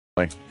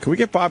Can we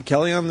get Bob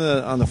Kelly on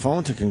the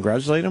phone to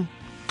congratulate him?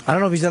 I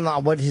don't know if he's in the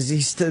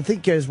I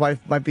think his wife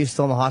might be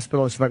still in the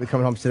hospital. She might be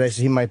coming home today,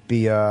 so he might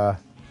be coming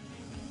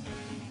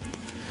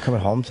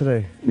home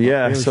today.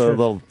 Yeah, he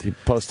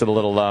posted a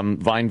little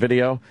Vine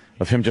video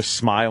of him just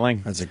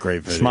smiling. That's a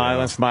great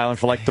video. Smiling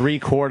for like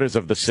 3/4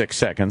 of the 6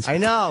 seconds. I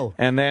know.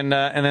 And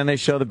then they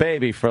show the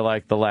baby for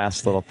like the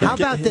last little thing. How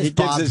about this,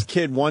 Bob? He gives his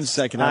kid 1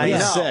 second out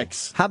of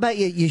 6. How about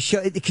you show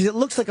it, because it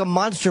looks like a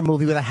monster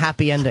movie with a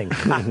happy ending.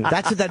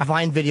 That's what that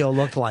Vine video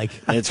looked like.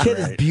 It's kid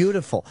great. is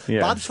beautiful.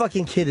 Yeah. Bob's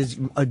fucking kid is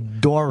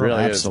adorable.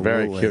 Really Absolutely.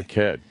 is a very cute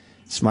kid.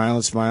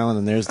 Smiling,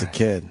 and there's the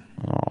kid.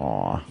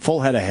 Aw. Full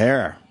head of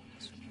hair.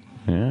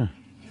 Yeah.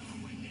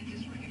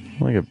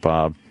 Look at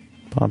Bob.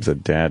 Bob's a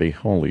daddy.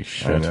 Holy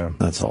shit.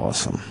 That's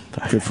awesome.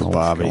 Good for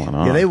Bobby.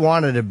 Yeah, they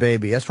wanted a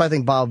baby. That's why I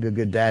think Bob would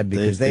be a good dad,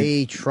 because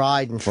they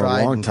tried and for a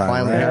tried long and time,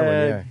 finally right? had one.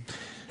 Yeah.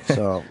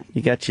 So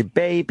you got your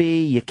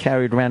baby, you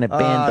carried around a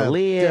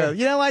bandolier. Dude,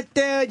 you know what,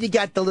 dude? You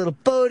got the little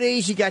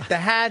booties, you got the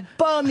hat,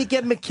 boom, you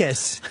give him a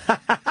kiss. You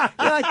know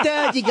what,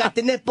 dude? You got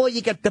the nipple,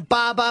 you got the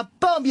baba,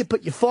 boom, you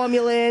put your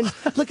formula in.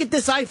 Look at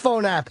this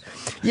iPhone app.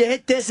 You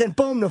hit this and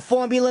boom, the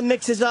formula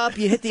mixes up.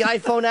 You hit the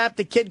iPhone app,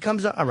 the kid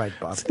comes up. All right,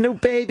 Bob. It's a new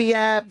baby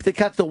app. They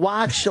got the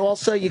watch.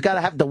 Also, you got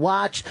to have the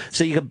watch.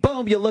 So you can,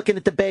 boom, you're looking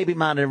at the baby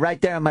monitor right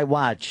there on my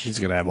watch. He's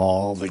going to have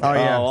all the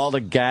all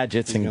the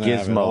gadgets and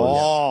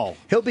gizmos.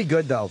 He'll be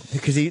good, though,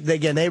 because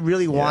they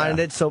really wanted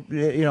it. So,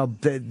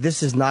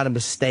 this is not a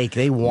mistake.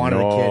 They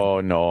wanted a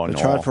kid. No. They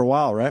tried for a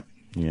while, right?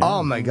 Yeah.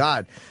 Oh, my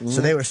God.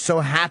 So they were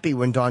so happy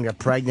when Dawn got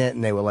pregnant,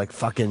 and they were like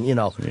fucking,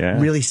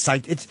 really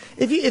psyched. It's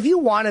if you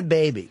want a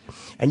baby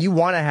and you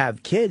want to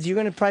have kids, you're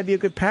going to probably be a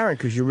good parent,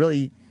 because you're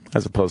really...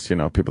 As opposed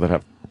to, people that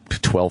have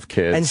 12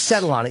 kids. And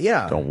settle on it,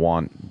 yeah. Don't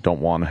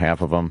want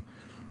half of them.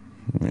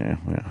 Yeah,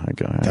 I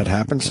got it. That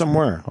happened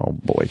somewhere. Oh,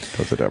 boy,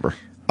 does it ever.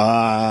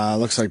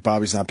 Looks like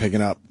Bobby's not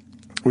picking up.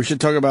 We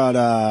should talk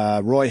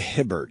about Roy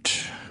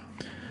Hibbert.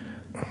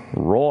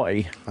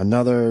 Roy?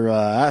 Another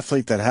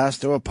athlete that has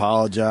to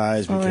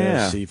apologize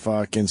because he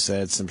fucking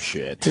said some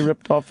shit. He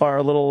ripped off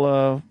our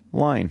little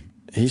line.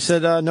 He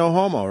said no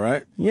homo,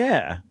 right?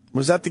 Yeah.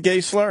 Was that the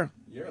gay slur?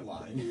 You're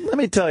lying. Let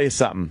me tell you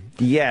something.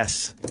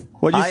 Yes.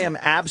 I am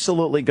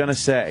absolutely going to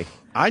say.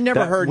 I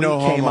never heard no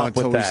homo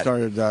until we that.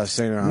 started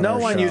saying it on No our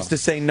one show. used to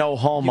say no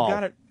homo. You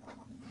got it.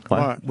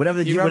 What?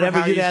 Whenever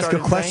you'd ask a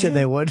question,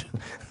 they would.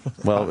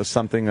 Well, it was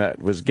something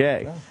that was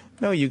gay.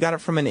 No, you got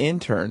it from an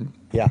intern.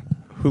 Yeah.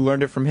 Who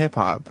learned it from hip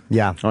hop.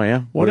 Yeah. Oh,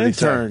 yeah? What did he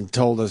say? intern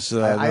told us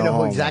I no know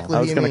homo? exactly I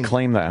who was you going mean. to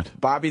claim that.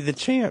 Bobby the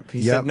Champ.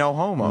 He said no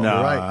homo.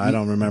 No, right. I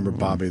don't remember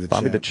Bobby the Champ.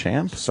 Bobby the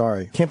Champ?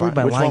 Sorry. Can't believe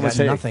my Which line one was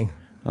got he? nothing.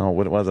 Oh,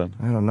 what was it?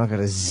 I don't know, got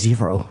a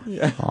 0.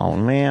 Oh,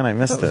 man, I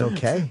missed That it. was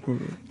okay.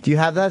 Do you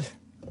have that?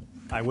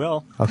 I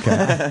will. Okay.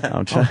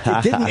 I'm trying.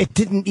 It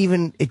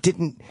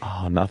didn't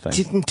Oh, nothing.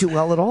 didn't do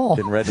well at all.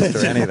 Didn't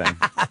register anything.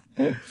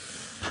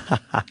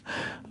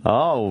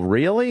 Oh,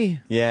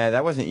 really? Yeah,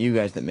 that wasn't you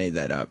guys that made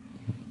that up.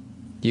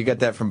 You got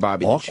that from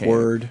Bobby the Champ.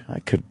 Awkward. I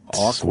could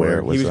swear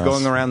it was He was us.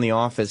 going around the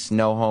office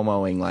no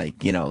homoing like,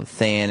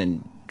 Than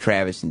and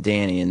Travis and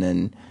Danny, and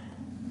then,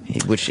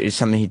 which is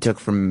something he took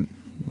from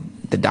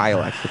the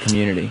dialect, the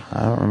community.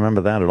 I don't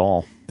remember that at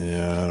all.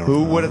 Yeah, I don't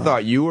Who know. would have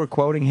thought you were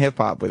quoting hip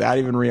hop without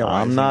even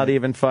realizing?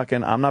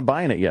 I'm not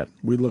buying it yet.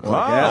 We look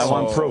like I assholes.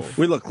 want proof.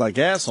 We look like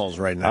assholes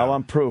right now. I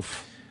want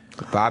proof.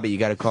 Bobby, you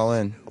got to call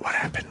in. What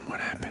happened?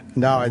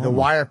 No, the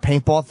Wire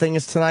paintball thing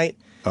is tonight.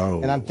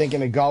 Oh. And I'm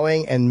thinking of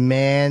going, and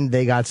man,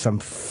 they got some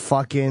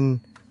fucking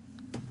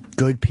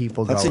good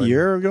people That's going. a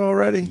year ago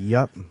already?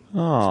 Yep.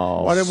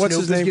 Oh. What's Snoop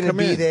his name is gonna come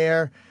be in?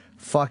 there.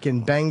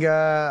 Fucking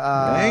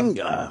Benga.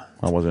 Benga.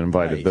 I wasn't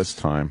invited this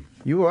time.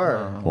 You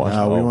were. What?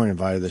 No, we Oh. weren't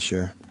invited this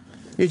year.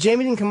 Yeah,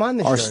 Jamie didn't come on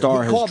this Our year.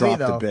 star He has called me,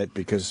 dropped a though. bit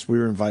because we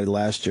were invited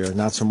last year,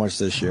 not so much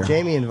this year.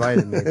 Jamie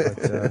invited me,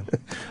 but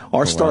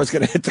Our star's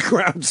going to hit the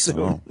ground soon.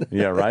 Oh.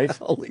 Yeah, right?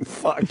 Holy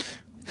fuck.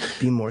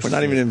 be more. We're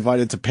not even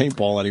invited to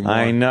paintball anymore.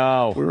 I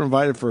know. We were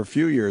invited for a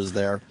few years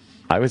there.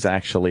 I was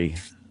actually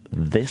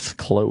this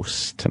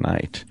close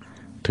tonight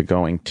to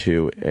going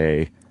to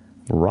a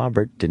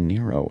Robert De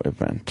Niro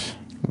event.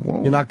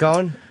 You're not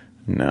going?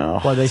 No.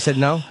 Well, they said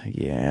no.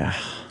 Yeah.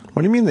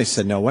 What do you mean they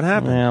said no? What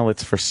happened? Well,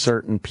 it's for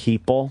certain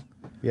people.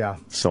 Yeah.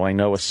 So I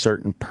know a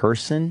certain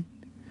person,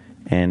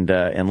 and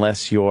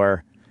unless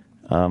you're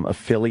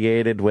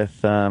affiliated with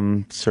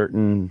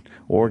certain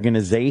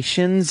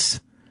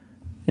organizations,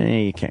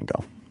 you can't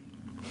go.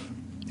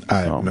 I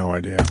have no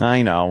idea.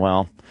 I know.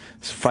 Well,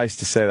 suffice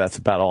to say, that's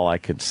about all I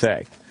could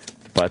say.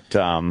 But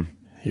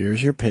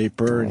here's your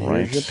paper and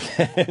right. here's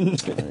your pen.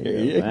 Here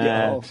you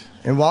go.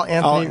 And while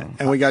Anthony,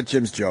 And we got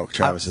Jim's joke,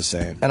 Travis is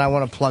saying. and I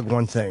want to plug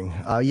one thing.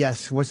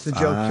 Yes, what's the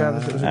joke,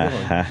 Travis? It was a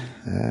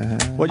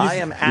good one. What I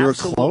am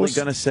absolutely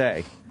going to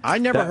say. I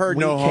never that heard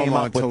we no came homo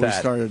up with until we that.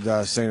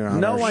 started saying it on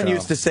No our one show.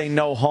 used to say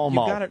no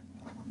homo. You got it.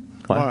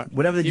 What?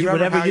 Whatever You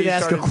remember how you'd you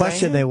ask a started question,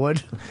 saying they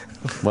would.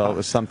 Well, it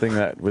was something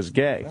that was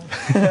gay.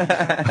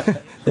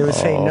 They would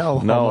say no.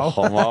 No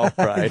homo. homo.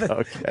 Right,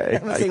 okay.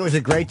 I'm not saying it was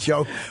a great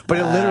joke, but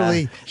it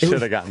literally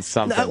should have gotten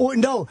something.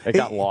 No, it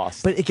got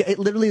lost. But it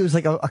literally was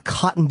like a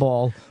cotton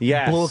ball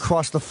blew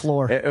across the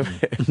floor.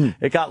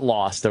 It got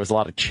lost. There was a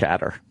lot of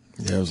chatter.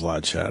 Yeah, there was a lot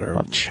of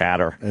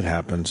chatter. It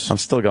happens. I'm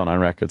still going on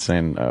record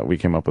saying we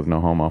came up with no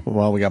homo.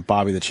 Well, we got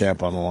Bobby the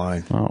Champ on the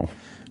line. Oh.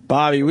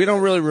 Bobby, we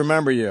don't really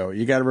remember you.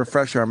 You got to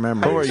refresh our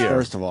memory. Who are you?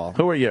 First of all.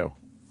 Who are you?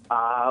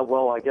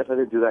 Well, I guess I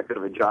didn't do that good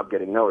of a job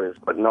getting noticed,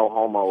 but no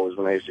homo was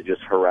when I used to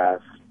just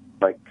harass,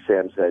 like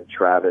Sam said,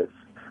 Travis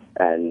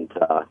and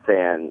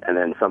Than, and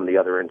then some of the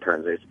other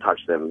interns. I used to touch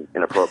them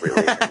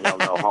inappropriately.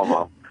 No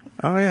homo.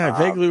 Oh, yeah, I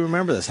vaguely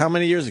remember this. How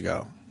many years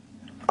ago?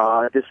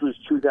 This was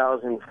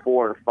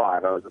 2004 and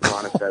 5. I was at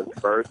Montez's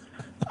first.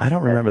 I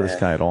don't remember this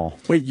guy at all.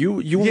 Wait,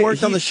 you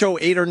worked on the show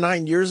 8 or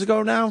 9 years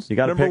ago now? You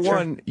got a picture? Number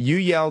one, you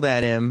yelled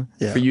at him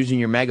for using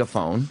your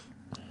megaphone.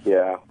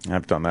 Yeah.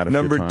 I've done that a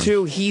Number few times.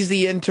 two, he's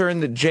the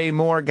intern that Jay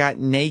Moore got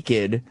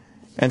naked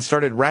and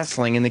started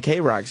wrestling in the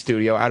K-Rock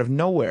studio out of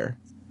nowhere.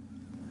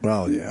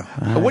 Well, yeah.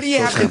 What do you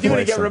have to do to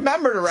place get him.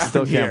 remembered around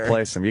Still here? can't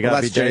place him. You got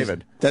to be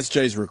David. That's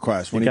Jay's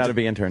request. You got to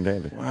be intern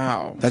David.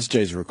 Wow. That's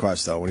Jay's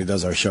request, though. When he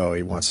does our show,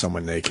 he wants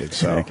someone naked.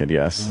 So. Naked,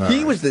 yes.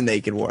 He was the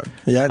naked one.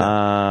 Yeah, I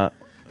know.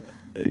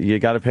 You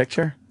got a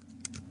picture?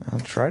 I'll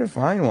try to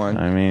find one.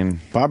 I mean,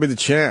 Bobby the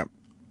Champ.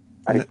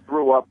 I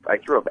threw up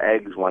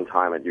eggs one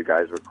time at you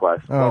guys'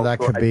 request. Oh, that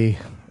could be.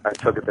 I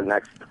took it the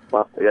next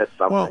month. Yes,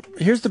 something. Well,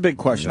 here's the big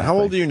question. How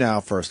old are you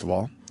now, first of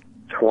all?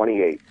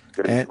 28.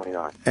 Good to be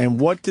 29. And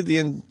what did the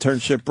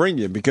internship bring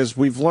you? Because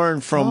we've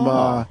learned from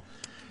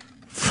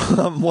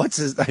what's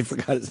his? I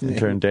forgot his name.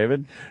 intern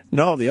David?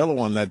 No, the other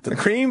one that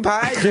Cream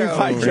Pie Cream Joe.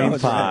 Pie Cream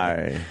Jones.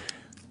 pie.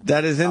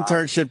 That his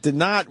internship did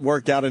not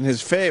work out in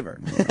his favor.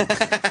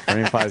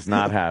 Cream pie's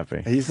not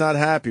happy. He's not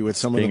happy with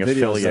some Being of the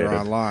videos that affiliated. are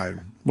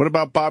online. What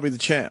about Bobby the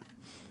Champ?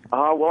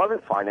 Well, I'm in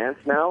finance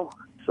now,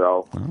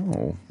 so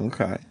Oh.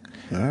 Okay.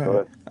 All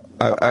right.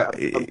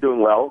 I'm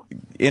doing well.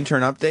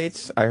 Intern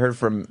updates. I heard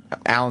from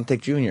Alan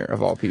Thicke Jr.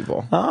 of all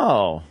people.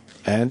 Oh.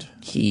 And?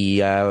 He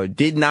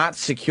did not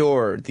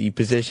secure the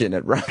position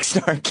at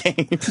Rockstar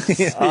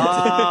Games.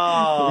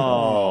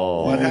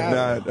 Oh. What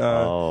happened?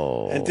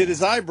 Oh. And did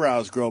his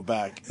eyebrows grow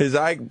back? His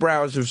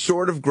eyebrows have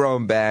sort of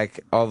grown back,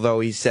 although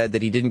he said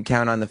that he didn't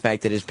count on the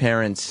fact that his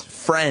parents'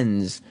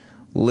 friends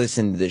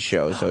listened to the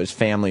show, so his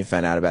family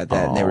found out about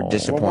that, and they were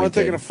disappointed. Well, weren't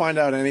they going to find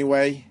out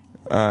anyway?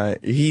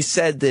 He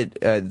said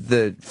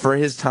that for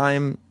his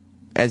time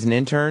as an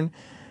intern,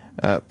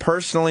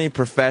 personally,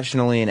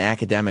 professionally, and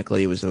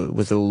academically, it was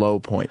a low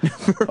point.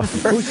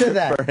 Who said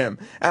that? For him?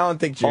 Alan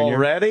Thicke Jr.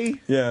 Already?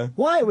 Yeah.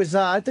 Why? It was,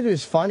 I thought it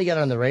was fun. You got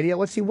it on the radio.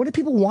 What do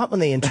people want when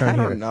they intern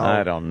here?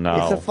 I don't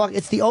know.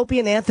 It's the Opie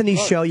and Anthony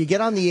show. You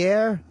get on the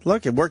air.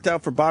 Look, it worked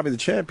out for Bobby the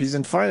Champ. He's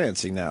in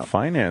financing now.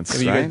 Finance,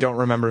 Maybe you right? guys don't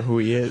remember who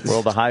he is.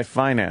 World of high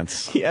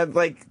finance. He had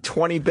like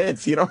 20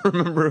 bits. You don't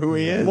remember who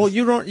he is. Well,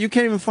 you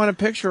can't even find a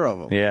picture of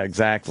him. Yeah,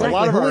 exactly. A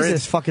lot of Who our is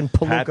this fucking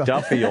Pat palooka?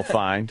 Duffy you'll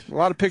find. A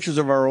lot of pictures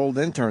of our old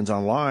interns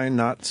online,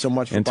 not so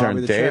much for Intern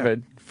Bobby the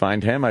David.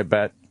 Find him, I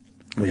bet.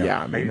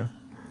 yeah, I mean,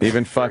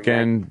 Even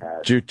fucking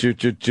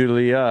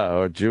Julia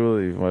or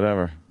Julie,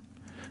 whatever.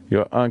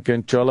 You're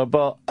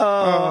uncontrollable.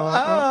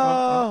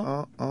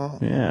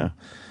 Yeah.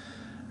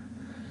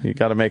 You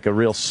got to make a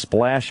real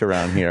splash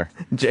around here.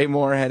 Jay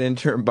Moore had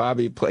intern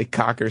Bobby play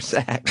cock or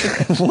sack.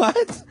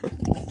 What?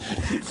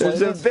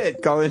 There's a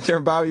bit called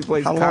intern Bobby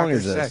plays How cock long or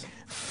is this? sack.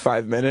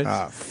 5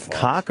 minutes.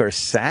 Cock or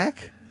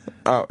sack?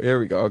 Oh, here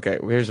we go. Okay,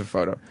 here's a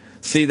photo.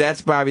 See,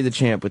 that's Bobby the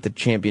Champ with the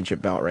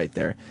championship belt right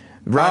there.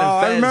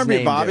 I Fez remember you,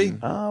 named Bobby. him.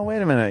 Oh,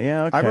 wait a minute.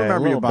 Yeah, okay. I remember a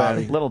little you,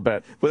 Bobby. Bit, little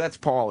bit. Well, that's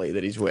Paulie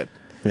that he's with.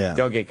 Yeah.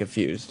 Don't get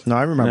confused. No,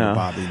 I remember No.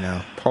 Bobby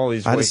now.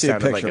 Paulie's I had to voice see a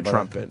sounded like picture, a but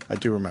trumpet. I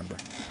do remember.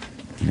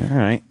 All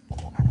right.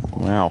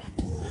 Wow.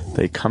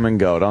 They come and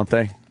go, don't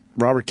they?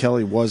 Robert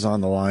Kelly was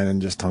on the line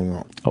and just hung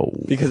up. Oh.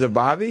 Because of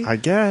Bobby? I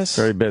guess.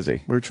 Very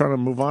busy. We were trying to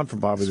move on from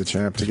Bobby the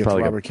Champ to get to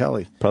Probably Robert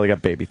Kelly. Probably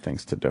got baby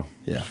things to do.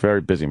 Yeah. He's a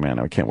very busy man.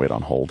 I can't wait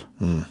on hold.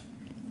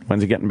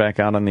 When's he getting back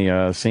out on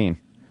the scene?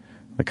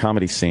 The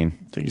comedy scene?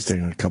 I think he's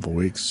taking a couple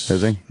weeks.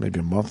 Is he? Maybe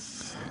a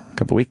month. A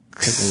couple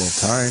weeks? Take a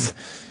little time.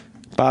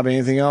 Bobby,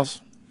 anything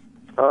else?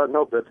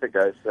 Nope, that's it,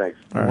 guys. Thanks.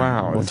 All right.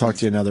 Wow. We'll talk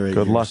to you another 8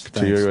 Good years. luck to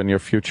Thanks. you and your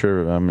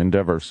future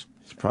endeavors.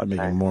 He's probably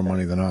making more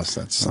money than us.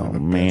 That son of a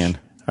bitch. man.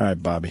 All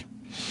right, Bobby.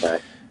 Bye.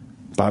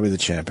 Bobby the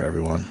Champ,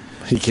 everyone.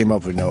 He came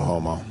up with no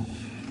homo.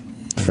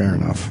 Fair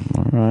enough.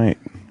 All right.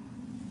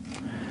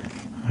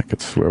 I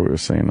could swear we were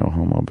saying no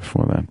homo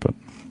before that, but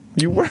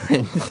You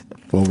weren't.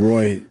 Well,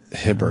 Roy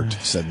Hibbert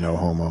said no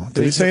homo.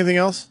 Did he say anything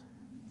else?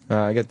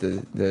 I got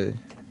the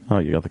oh,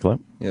 you got the clip?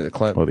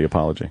 clip. Or the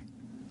apology?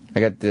 I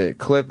got the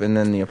clip, and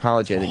then the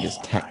apology, I think, is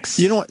text.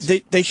 You know what?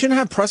 They shouldn't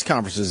have press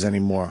conferences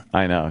anymore.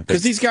 I know.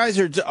 Because these guys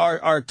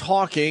are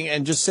talking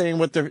and just saying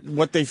what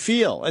they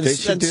feel. And, They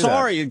should do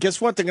sorry, guess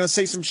what? They're going to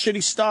say some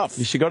shitty stuff.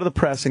 You should go to the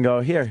press and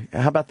go, here,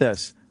 how about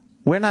this?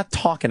 we're not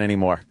talking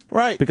anymore.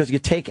 Right. Because you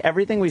take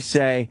everything we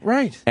say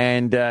right.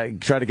 and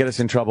try to get us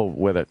in trouble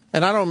with it.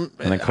 And I don't...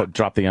 And then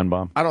drop the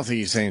N-bomb. I don't think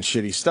he's saying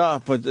shitty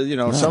stuff, but,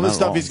 some of the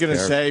stuff he's going to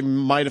say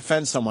might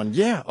offend someone.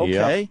 Yeah,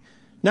 okay. Yep.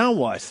 Now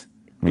what?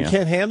 We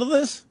can't handle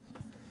this?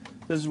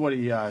 This is what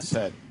he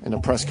said in a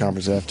press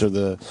conference after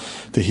the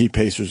Heat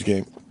Pacers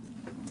game.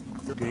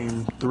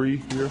 Game 3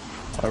 here,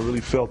 I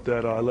really felt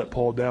that I let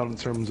Paul down in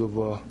terms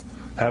of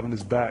having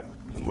his back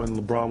when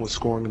LeBron was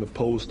scoring in the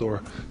post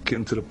or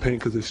getting to the paint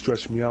because they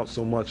stretched me out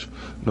so much.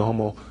 No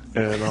homo.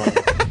 And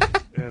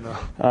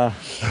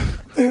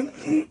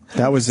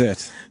that was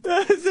it.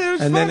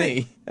 It was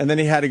funny. And then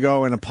he had to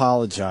go and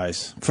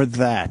apologize for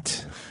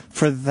that.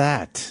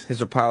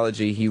 His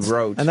apology, he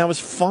wrote. And that was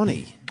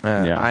funny.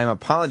 I am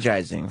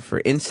apologizing for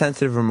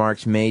insensitive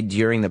remarks made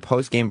during the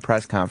post-game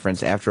press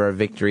conference after our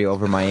victory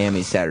over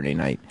Miami Saturday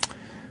night.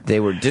 They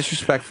were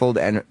disrespectful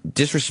and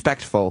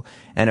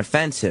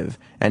offensive,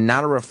 and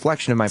not a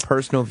reflection of my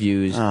personal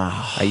views.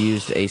 I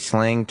used a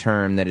slang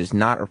term that is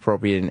not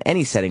appropriate in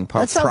any setting,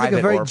 that sounds like a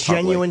very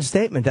genuine public.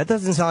 statement. That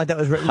doesn't sound like that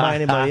was written by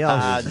anybody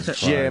else.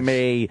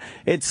 Jimmy,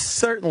 it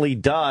certainly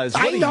does.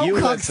 What I know, are you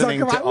listening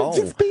to? I was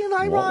just being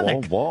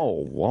ironic.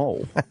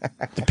 Whoa.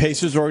 The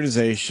Pacers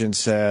organization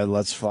said,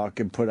 let's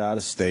fucking put out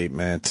a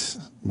statement.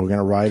 We're going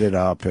to write it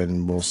up,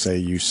 and we'll say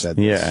you said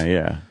this.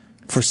 Yeah.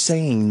 For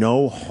saying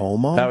no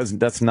homo?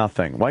 That's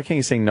nothing. Why can't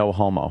you say no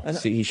homo?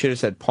 See, he should have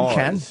said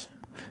pause.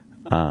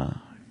 You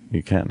can.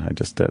 You can. I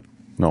just did.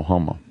 No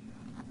homo.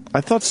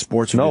 I thought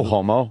sports would No be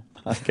homo.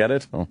 Get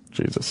it? Oh,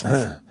 Jesus.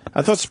 I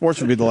thought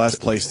sports would be the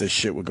last place this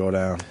shit would go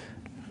down.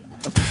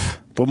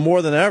 But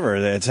more than ever,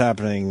 it's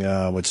happening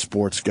with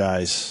sports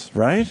guys,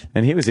 right?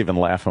 And he was even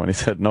laughing when he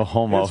said no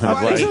homo. It's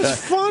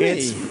funny.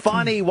 It's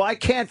funny. Why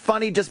can't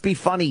funny just be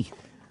funny?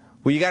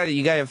 Well, you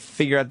gotta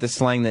figure out the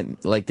slang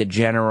that like the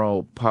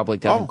general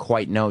public doesn't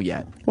quite know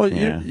yet. Well,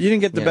 you didn't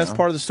get the best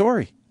part of the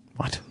story.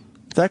 What?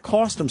 That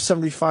cost him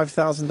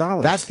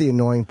 $75,000. That's the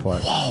annoying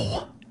part.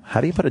 Whoa. How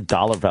do you put a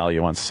dollar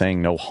value on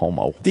saying no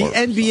homo? The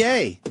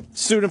NBA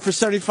sued him for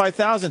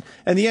 $75,000,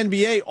 and the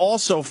NBA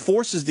also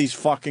forces these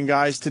fucking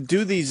guys to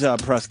do these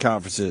press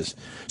conferences.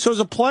 So as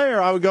a player,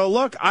 I would go,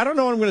 look, I don't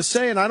know what I'm going to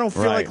say, and I don't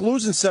feel like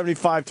losing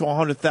 $75,000 to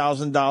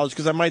 $100,000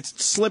 because I might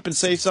slip and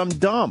say something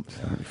dumb,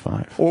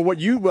 75, or what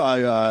you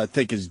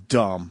think is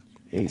dumb.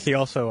 He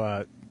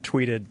also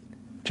tweeted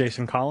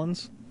Jason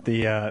Collins,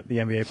 the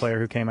NBA player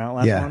who came out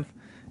last month.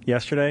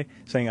 Yesterday,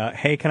 saying,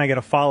 "Hey, can I get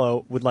a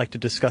follow? Would like to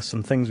discuss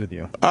some things with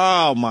you."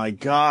 Oh my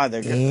God!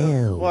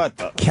 Ew. What?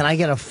 The? Can I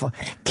get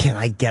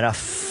a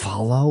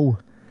follow?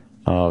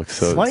 Oh,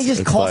 so why don't you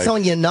just call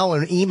someone you know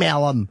and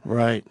email them?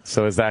 Right.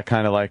 So is that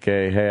kind of like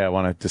hey, I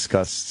want to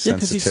discuss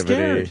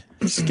sensitivity?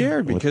 He's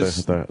scared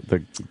because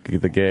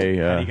the gay.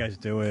 How do you guys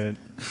do it?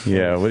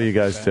 Yeah, what do you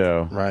guys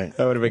do? Right.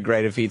 That would have been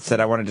great if he'd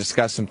said, "I want to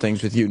discuss some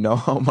things with you, no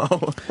homo."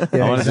 I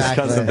want to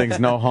discuss some things,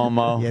 no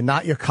homo. Yeah,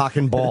 not your cock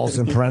and balls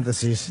in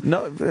parentheses.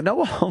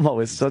 No homo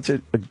is such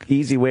an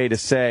easy way to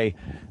say.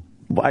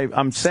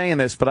 I'm saying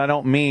this, but I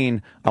don't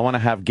mean I want to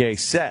have gay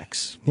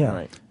sex. Yeah.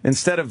 Right.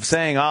 Instead of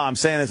saying, I'm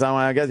saying this, I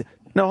want to get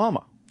no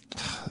homo.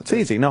 It's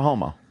easy, no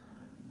homo.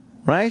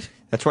 Right?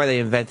 That's why they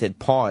invented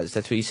pause.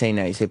 That's what you say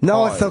now. You say pause.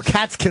 No, it's so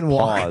cats can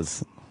walk.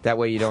 Pause. That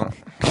way you don't...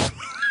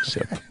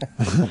 Chip.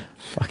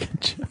 Fucking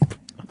Chip.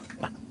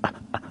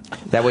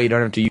 That way you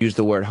don't have to use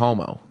the word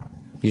homo.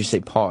 You just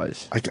say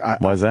pause.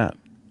 Why is that?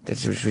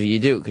 That's what you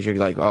do, because you're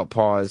like, oh,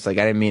 pause. Like,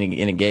 I didn't mean it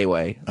in a gay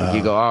way. Like,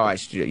 you go,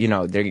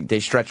 they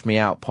stretched me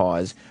out,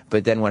 pause.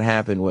 But then what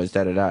happened was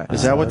da-da-da.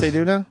 Is that what they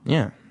do now?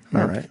 Yeah.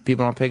 All right.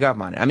 People don't pick up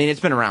on it. I mean, it's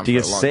been around for a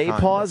long time. Do you say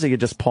pause or you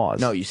just pause?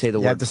 No, you say the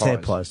word You have to pause. say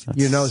pause. That's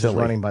Your nose silly. is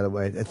running, by the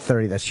way. At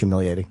 30, that's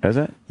humiliating. Is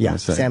it? Yeah.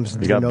 Sam's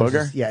you got nose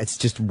booger? Yeah, it's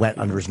just wet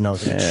under his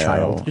nose. It's a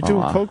child. You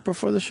doing coke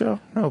before the show?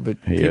 No, but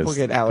He people is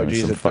get allergies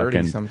doing at some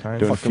 30 sometimes.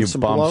 Doing a Fucking few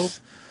some bumps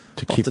blow?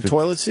 to Off keep the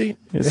toilet seat?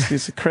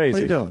 He's crazy. What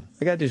are you doing?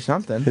 I got to do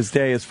something. His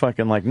day is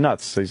fucking like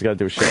nuts, so he's got to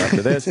do a shit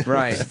after this.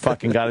 Right. He's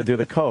fucking got to do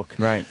the coke.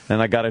 Right.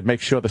 And I got to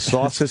make sure the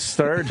sauce is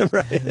stirred.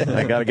 Right.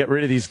 I got to get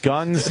rid of these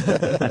guns.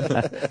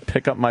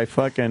 Pick up my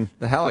fucking...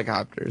 The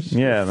helicopters.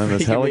 Yeah, and then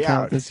there's Freaking me out.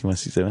 helicopters. You want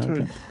to see that?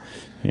 Dude,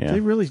 Yeah. They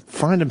really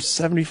fined him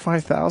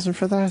 $75,000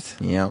 for that?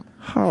 Yep.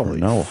 Holy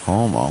No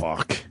homo.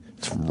 fuck.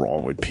 What's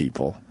wrong with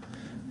people?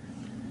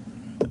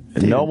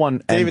 No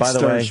one... And David by the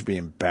Stern way, should be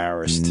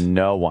embarrassed.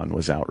 no one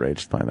was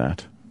outraged by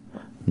that.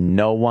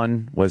 No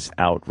one was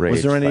outraged.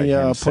 Was there any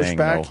by him saying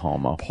pushback? No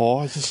homo.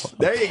 Pause.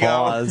 There you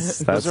Pause.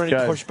 go. That's Was there any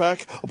good.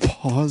 pushback?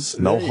 Pause.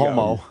 No There you go.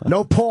 homo.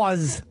 No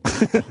pause.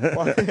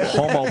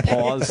 Homo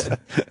pause.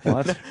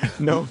 What?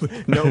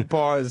 No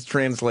pause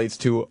translates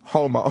to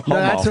homo. No,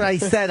 that's what I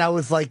said. I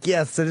was like,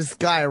 yeah, so this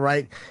guy,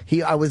 right?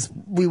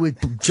 We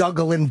would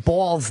juggle in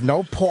balls,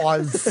 no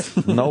pause.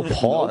 No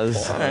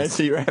pause. All right,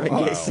 so you're having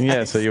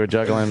Yeah, so you were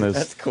juggling his,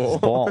 That's cool.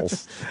 his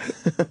balls.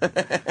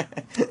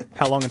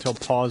 How long until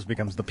pause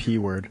becomes the P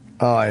word?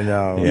 Oh, I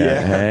know.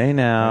 Yeah. Hey I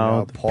now,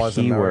 know, pause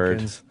P word.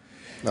 Americans.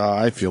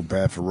 I feel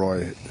bad for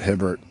Roy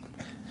Hibbert.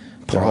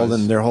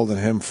 Pause. They're holding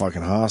him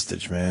fucking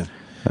hostage, man.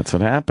 That's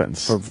what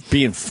happens. For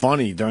being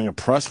funny during a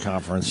press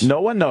conference.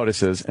 No one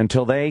notices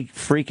until they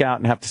freak out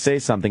and have to say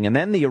something. And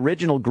then the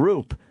original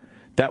group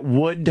that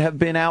would have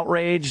been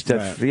outraged,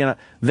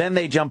 then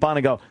they jump on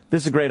and go,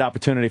 this is a great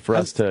opportunity for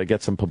us to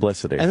get some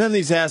publicity. And then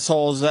these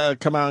assholes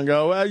come out and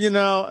go,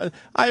 well,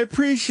 I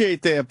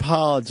appreciate they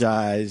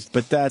apologized,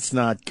 but that's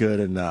not good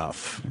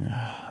enough.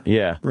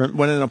 Yeah.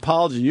 When an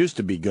apology used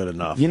to be good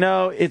enough.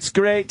 It's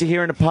great to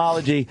hear an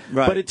apology,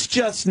 but it's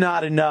just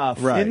not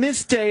enough. Right. In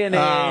this day and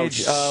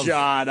age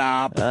shut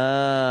up.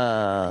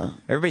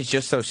 Everybody's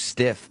just so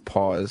stiff.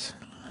 Pause.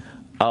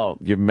 Oh,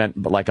 you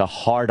meant like a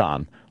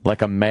hard-on.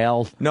 Like a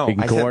male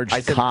engorged I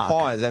said cock.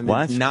 Pause. I mean,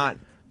 what?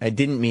 I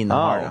didn't mean the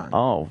hard on.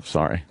 Oh,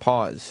 sorry.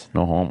 Pause.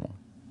 No homo.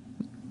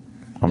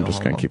 I'm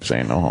just going to keep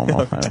saying no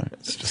homo.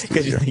 It's just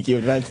because you think you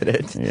invented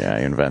it. Yeah, I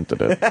invented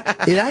it.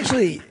 It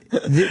actually,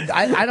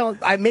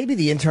 maybe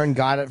the intern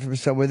got it from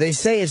somewhere. They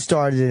say it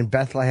started in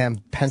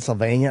Bethlehem,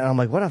 Pennsylvania. And I'm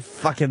like, what a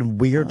fucking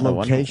weird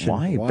location.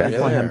 Why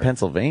Bethlehem,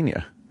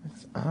 Pennsylvania?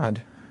 It's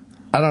odd.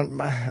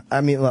 Whatever.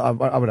 I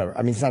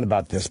mean, it's not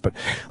about this, but.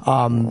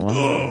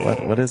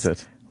 What is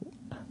it?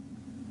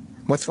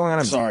 What's going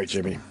on? Sorry,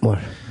 Jimmy. What?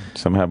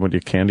 Something happened with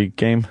your candy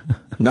game?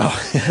 No.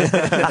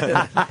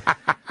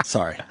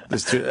 Sorry.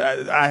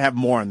 I have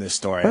more on this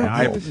story.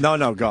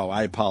 No, go.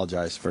 I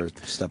apologize for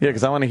stepping. Yeah,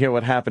 because I want to hear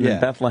what happened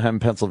in Bethlehem,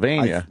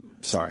 Pennsylvania.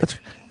 Sorry.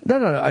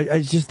 No.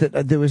 I just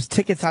that there was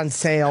tickets on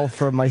sale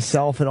for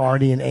myself and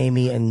Artie and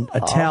Amy and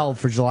Attell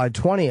for July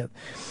 20th.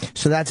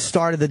 So that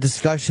started the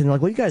discussion. Like,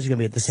 well, you guys are going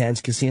to be at the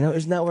Sands Casino.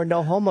 Isn't that where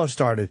No Homo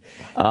started?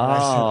 And I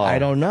said, I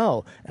don't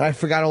know. And I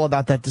forgot all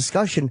about that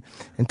discussion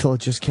until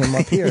it just came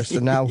up here. So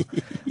now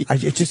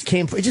it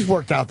just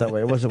worked out that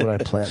way. It wasn't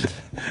what I planned.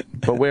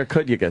 But where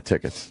could you get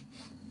tickets?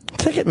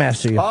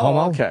 Ticketmaster, you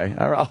homo. Okay.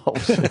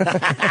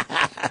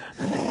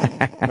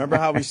 Remember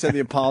how we said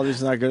the apology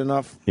is not good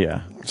enough?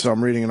 Yeah. So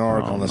I'm reading an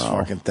article on this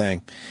fucking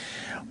thing.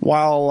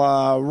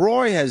 While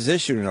Roy has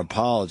issued an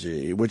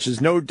apology, which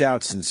is no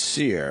doubt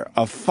sincere,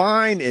 a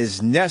fine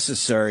is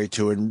necessary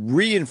to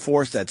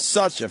reinforce that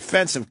such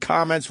offensive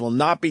comments will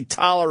not be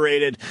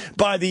tolerated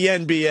by the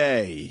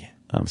NBA.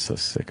 I'm so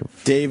sick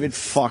of David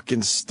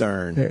fucking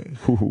Stern.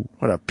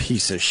 What a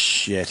piece of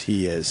shit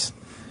he is.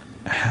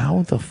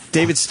 How the fuck?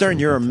 David Stern,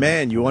 you're a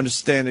man. You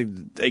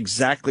understand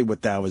exactly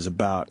what that was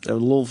about.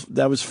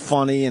 That was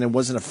funny and it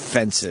wasn't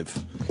offensive.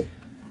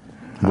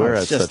 We're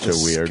at such a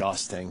weird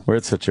place. We're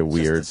at such a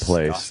weird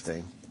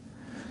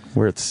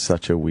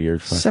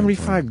fucking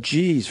 75 place.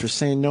 G's for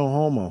saying no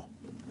homo.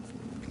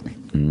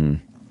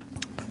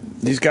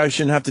 These guys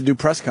shouldn't have to do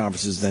press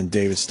conferences then,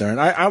 David Stern.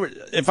 I would,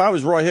 if I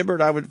was Roy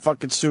Hibbert, I would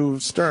fucking sue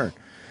Stern.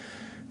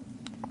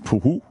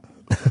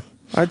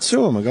 I'd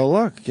sue him and go,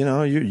 look,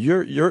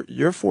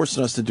 you're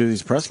forcing us to do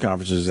these press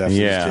conferences after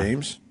these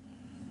games.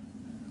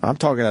 I'm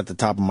talking at the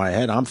top of my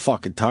head. I'm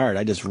fucking tired.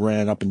 I just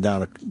ran up and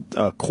down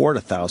a court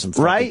 1,000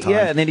 fucking times.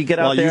 Yeah, and then you get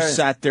out there. While you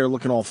sat there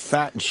looking all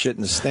fat and shit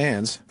in the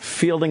stands.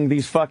 Fielding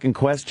these fucking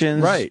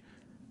questions. Right.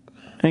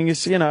 And you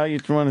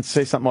want to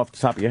say something off the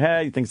top of your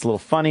head, you think it's a little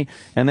funny,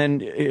 and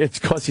then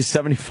it costs you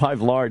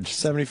 75 large.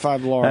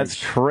 75 large.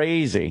 That's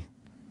crazy.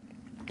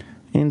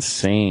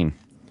 Insane.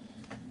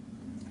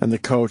 And the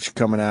coach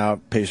coming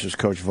out, Pacers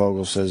coach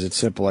Vogel, says, it's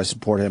simple, I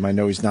support him, I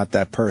know he's not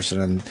that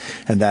person,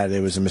 and that it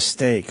was a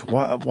mistake.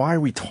 Why are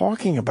we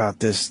talking about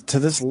this to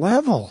this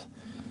level?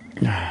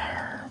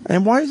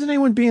 And why isn't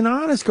anyone being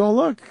honest? Going,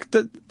 look,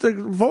 the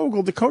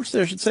Vogel, the coach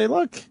there, should say,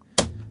 look,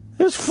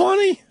 it was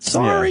funny,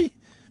 sorry. Yeah.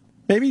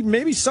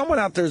 Maybe someone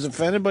out there is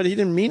offended, but he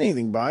didn't mean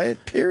anything by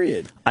it,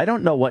 period. I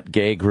don't know what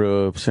gay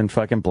groups and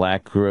fucking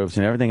black groups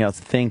and everything else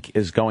think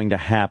is going to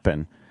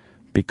happen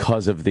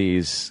because of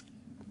these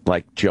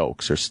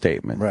jokes or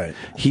statements. Right.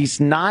 He's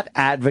not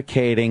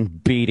advocating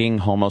beating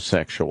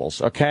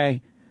homosexuals,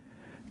 okay?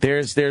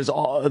 There's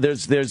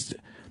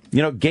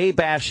gay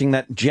bashing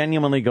that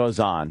genuinely goes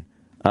on.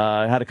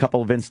 I had a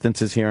couple of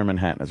instances here in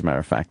Manhattan, as a matter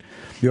of fact.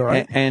 You all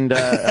right? And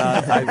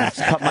I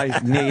cut my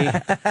knee,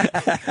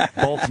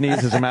 both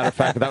knees, as a matter of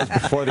fact. But that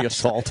was before the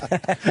assault.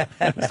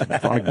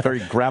 On a very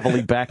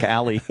gravelly back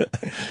alley.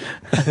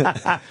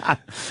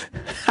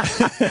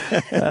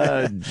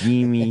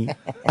 Jimmy.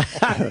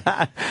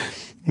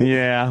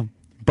 Yeah.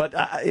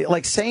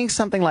 But saying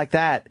something like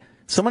that,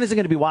 someone isn't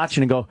going to be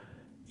watching and go,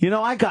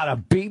 I gotta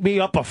beat me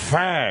up a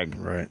fag.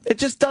 Right. It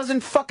just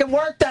doesn't fucking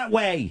work that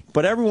way.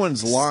 But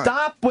everyone's lying.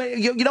 Stop.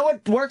 You know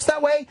what works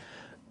that way?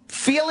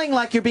 Feeling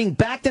like you're being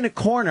backed in a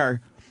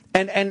corner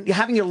and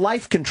having your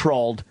life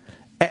controlled.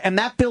 And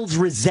that builds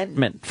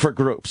resentment for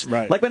groups.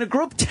 Right. Like when a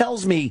group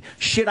tells me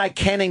shit I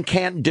can and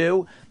can't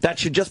do that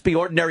should just be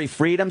ordinary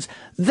freedoms,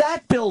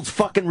 that builds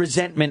fucking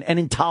resentment and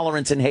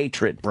intolerance and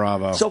hatred.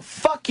 Bravo. So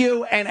fuck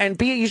you, and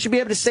you should be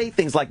able to say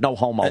things like no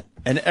homo.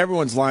 And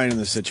everyone's lying in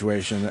this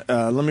situation.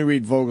 Let me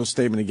read Vogel's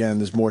statement again.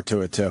 There's more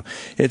to it, too.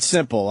 It's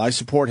simple. I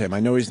support him.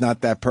 I know he's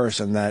not that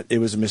person, that it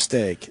was a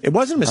mistake. It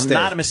wasn't a mistake.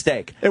 Not a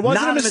mistake. It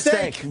wasn't not a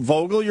mistake.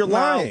 Vogel, you're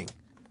lying.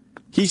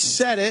 He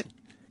said it.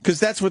 Because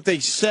that's what they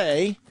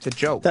say. It's a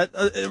joke.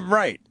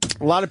 Right.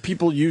 a lot of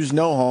people use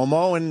no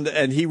homo,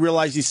 and he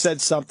realized he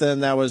said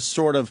something that was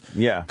sort of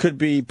could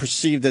be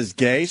perceived as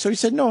gay, so he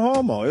said no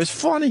homo. It was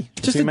funny,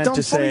 just a dumb,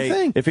 funny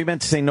thing. If he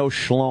meant to say no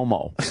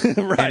shlomo,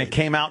 and it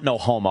came out no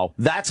homo,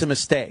 that's a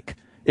mistake.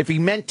 If he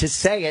meant to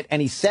say it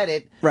and he said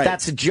it,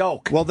 that's a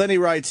joke. Well, then he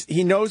writes,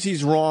 he knows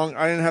he's wrong.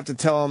 I didn't have to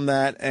tell him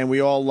that, and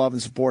we all love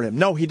and support him.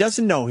 No, he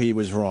doesn't know he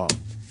was wrong.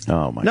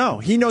 Oh, my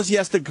God. He knows he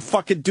has to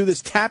fucking do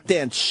this tap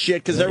dance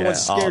shit because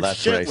everyone's scared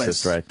that's shitless.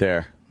 Racist right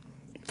there.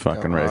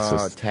 Fucking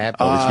racist. Tap.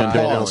 He's going to do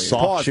a little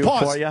soft shoot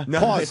for you? No,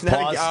 pause.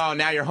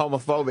 Now you're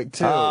homophobic,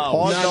 too.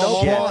 Pause,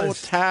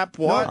 pause. Tap,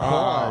 what?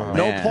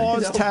 No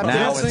pause, tap now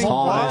dancing? It's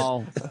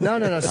homo.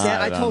 No.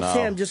 Sam, I told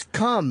Sam, just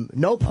come.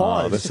 No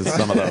pause. Oh, this is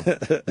some of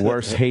the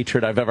worst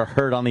hatred I've ever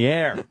heard on the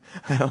air.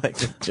 I like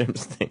that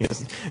Jim's thing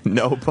is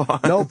no pause.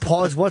 No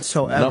pause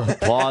whatsoever. No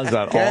pause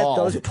at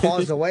all. Get those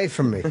paws away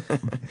from me.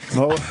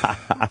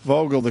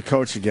 Vogel, the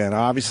coach again.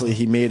 Obviously,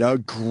 he made a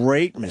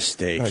great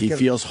mistake. He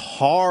feels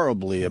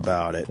horribly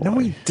about it. No,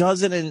 he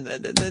doesn't. He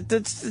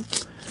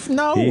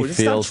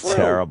feels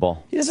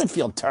terrible. He doesn't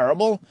feel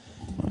terrible.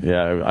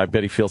 Yeah, I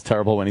bet he feels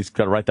terrible when he's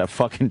got to write that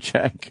fucking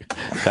check.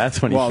 That's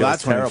when he feels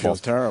that's terrible. When he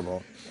feels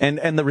terrible.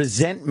 And the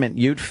resentment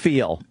you'd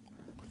feel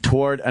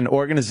toward an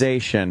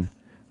organization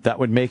that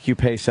would make you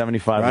pay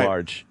 75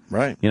 large.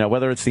 Right. You know,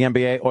 whether it's the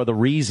NBA or the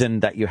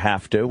reason that you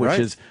have to, which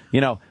is,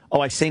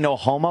 I say no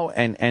homo,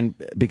 and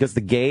because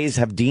the gays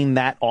have deemed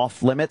that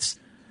off limits,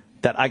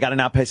 that I got to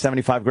now pay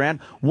 75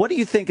 grand. What do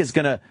you think is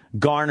going to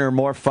garner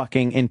more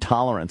fucking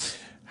intolerance?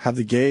 Have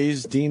the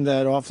gays deemed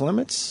that off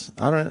limits?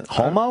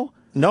 Homo?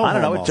 No, I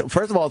don't know.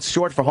 First of all, it's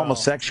short for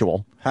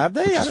homosexual. Have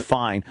they? Which is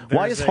fine.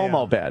 Why is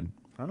homo bad?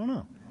 I don't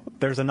know.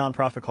 There's a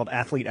nonprofit called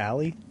Athlete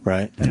Alley.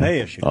 Right. And they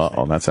issued.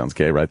 Oh, that sounds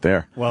gay right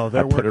there. Well,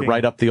 I put it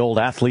right up the old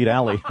Athlete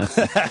Alley. No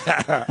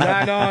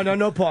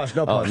pause.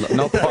 No pause.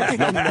 No pause.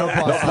 No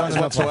pause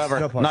whatsoever.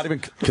 No pause. Not even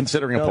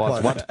considering a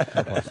pause. What?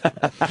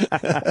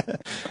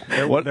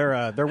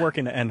 They're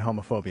working to end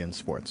homophobia in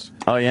sports.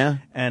 Oh, yeah?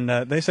 And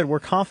they said, we're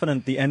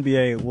confident the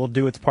NBA will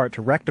do its part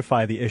to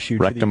recticify the issue.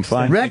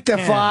 Rectify?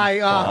 Rectify.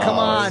 Oh, come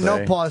on.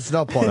 No pause.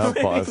 No pause. No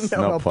pause.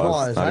 No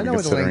pause. I know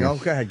where the lingo.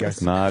 Go ahead,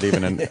 guys. Not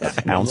even an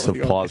ounce of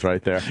pause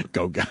right there.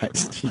 Go,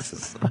 guys.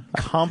 Jesus.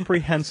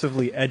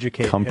 Comprehensively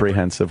educated.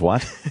 Comprehensive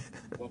what?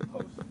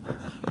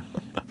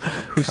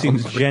 Who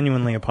seems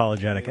genuinely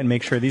apologetic and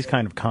make sure these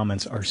kind of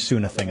comments are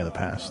soon a thing of the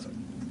past.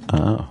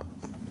 Oh.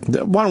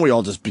 Why don't we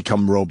all just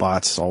become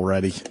robots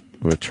already?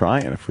 We're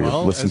trying if we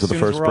listen to the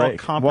first break.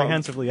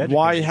 Comprehensively educated.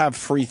 Why have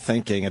free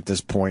thinking at this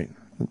point?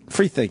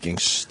 Free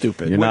thinking's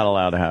stupid. You're not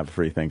allowed to have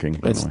free thinking.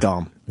 It's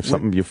dumb. If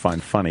something you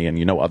find funny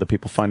and other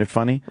people find it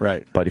funny,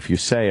 right? But if you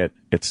say it,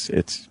 it's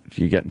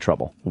you get in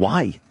trouble.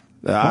 Why?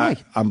 Why?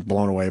 I'm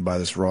blown away by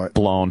this, Roy.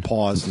 Blown.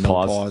 Pause. No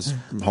pause.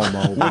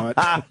 Homo. What? Would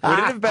it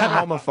have been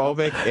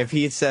homophobic if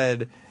he had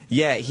said,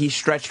 "Yeah, he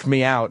stretched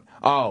me out"?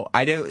 Oh,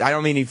 I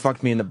don't mean he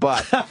fucked me in the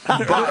butt. But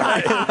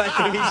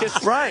he just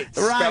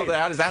spelled it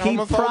out. Is that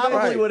homophobic? He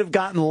probably would have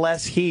gotten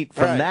less heat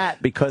from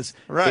that because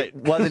it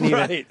wasn't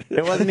even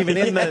it wasn't even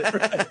in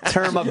the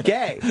term of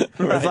gay.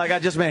 It's like I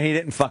just meant he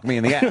didn't fuck me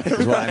in the ass.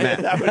 Is what I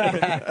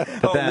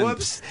meant.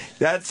 Whoops!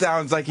 That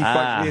sounds like he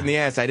fucked me in the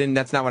ass. I didn't.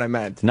 That's not what I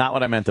meant. Not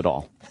what I meant at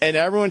all. And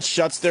everyone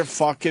shuts their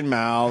fucking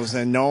mouths,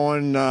 and no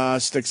one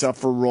sticks up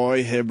for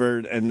Roy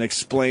Hibbert and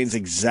explains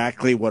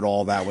exactly what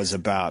all that was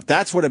about.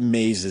 That's what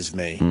amazes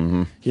me. Mm-hmm.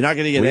 You're not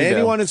going to get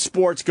anyone in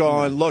sports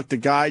going, look, the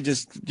guy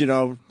just,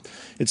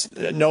 it's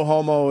no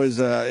homo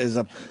is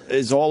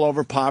all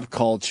over pop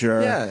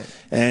culture,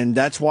 and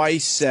that's why he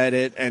said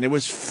it, and it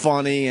was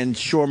funny, and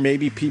sure,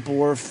 maybe people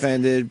were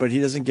offended, but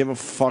he doesn't give a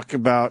fuck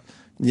about.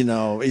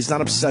 He's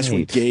not obsessed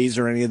with gays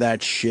or any of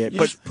that shit.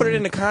 But put it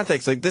into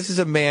context. Like, this is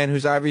a man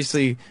who's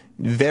obviously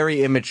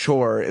very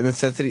immature in the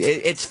sense that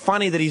it's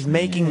funny that he's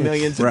making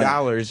millions of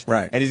dollars,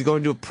 and he's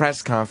going to a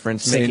press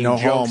conference making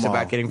jokes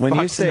about getting fucked.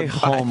 When you say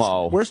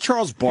homo, where's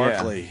Charles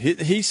Barkley?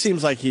 He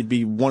seems like he'd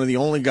be one of the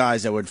only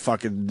guys that would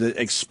fucking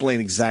explain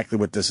exactly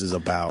what this is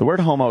about. The word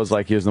homo is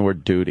like using the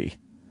word duty.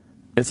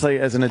 It's like,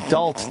 as an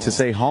adult, to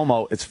say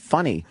homo, it's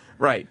funny.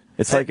 Right.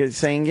 It's like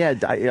saying,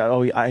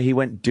 he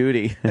went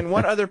duty. And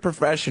what other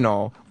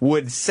professional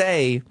would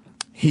say,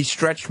 he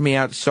stretched me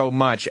out so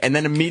much, and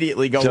then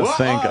immediately go, just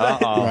think,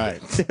 right.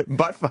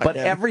 But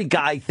every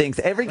guy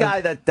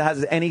that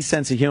has any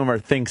sense of humor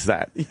thinks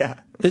that. Yeah.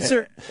 Is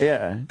there?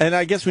 Yeah. And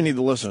I guess we need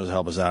the listeners to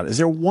help us out. Is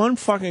there one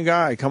fucking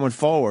guy coming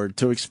forward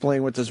to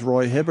explain what this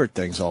Roy Hibbert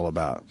thing's all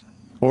about?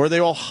 Or are they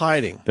all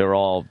hiding? They're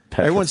all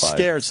petrified. Everyone's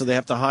scared, so they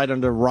have to hide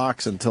under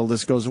rocks until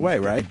this goes away,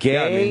 right?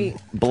 Gay,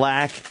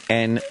 black,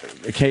 and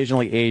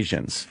occasionally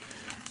Asians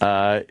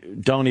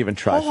Don't even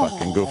try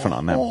fucking goofing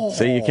on them.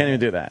 See, you can't even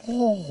do that.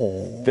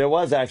 There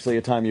was actually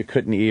a time you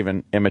couldn't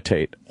even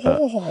imitate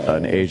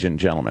an Asian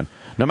gentleman,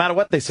 no matter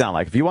what they sound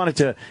like. If you wanted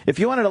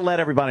to let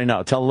everybody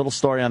know, tell a little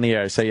story on the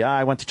air. Say,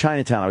 I went to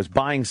Chinatown. I was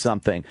buying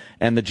something,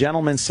 and the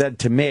gentleman said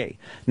to me.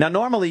 Now,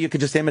 normally you could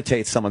just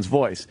imitate someone's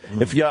voice.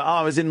 If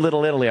I was in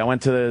Little Italy, I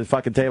went to the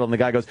fucking table, and the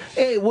guy goes,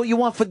 "Hey, what you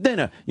want for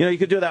dinner?" You know, you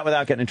could do that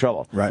without getting in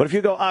trouble. Right. But if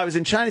you go, I was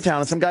in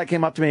Chinatown, and some guy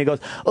came up to me and goes,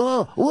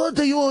 "Oh, what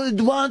do you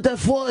want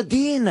for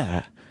dinner?"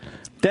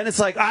 Then it's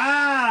like,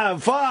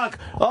 fuck.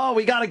 Oh,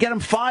 we got to get him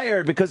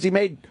fired because he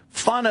made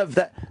fun of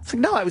that. It's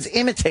like, no, I was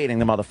imitating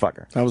the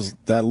motherfucker. That was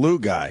that Lou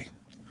guy.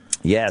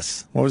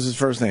 Yes. What was his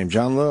first name?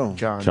 John Lou.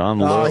 John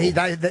Lou. Oh, he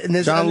died.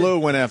 John Lou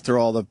went after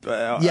all the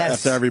Yes.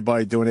 after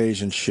everybody doing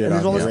Asian shit. And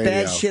there's all on this the bad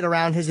radio. shit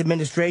around his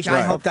administration.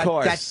 Right. I hope that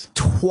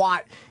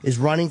twat is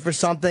running for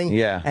something.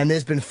 Yeah. And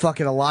there's been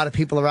fucking a lot of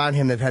people around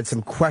him that have had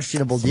some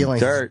questionable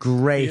dealings. dirt. It's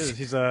great.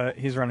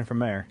 He's running for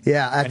mayor.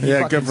 Yeah,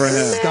 Yeah, good for him.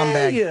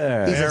 Scumbag.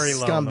 Yeah. He's Very a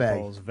low in the scumbag.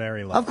 polls,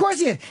 very low. Of course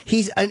he is.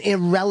 He's an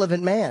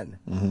irrelevant man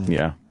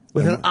Yeah.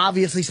 with an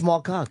obviously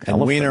small cock. And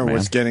Wiener man.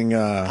 was getting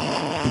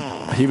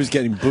he was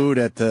getting booed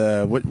at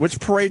the which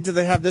parade do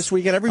they have this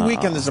weekend? Every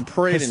weekend there's a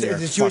parade It's in there. a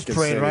Jewish fucking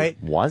parade, city. right?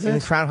 Was In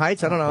it? Crown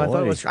Heights? I don't know. I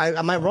thought it was.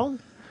 Am I wrong?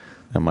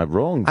 Am I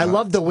wrong? I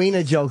love the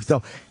Wiener jokes,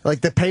 though. Like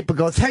the paper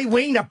goes, "Hey,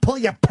 Wiener, pull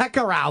your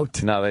pecker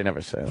out." No, they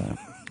never say that.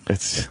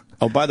 It's.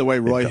 Oh, by the way,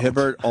 Roy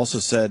Hibbert also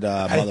said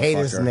motherfucker. I hate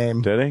his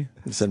name. Did he?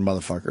 He said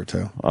motherfucker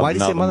too. Why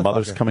did he say the motherfucker?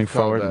 mother's coming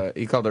forward.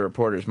 He called the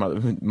reporters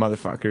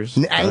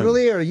motherfuckers.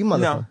 Angrily, or you motherfucker?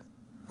 No.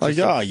 Like,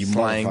 you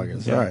slang.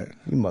 motherfuckers. Yeah. All right.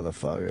 You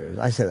motherfuckers.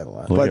 I say that a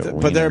lot. Look at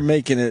But they're Wiener.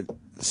 making it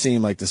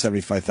seem like the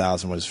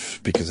 75,000 was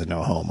because of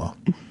no homo.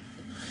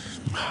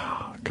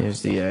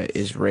 There's the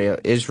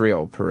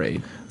Israel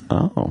parade.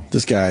 Oh.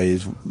 This guy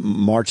is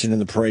marching in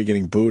the parade,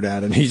 getting booed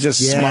at, and he's just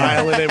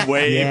smiling and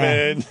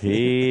waving.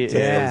 He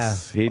Yeah.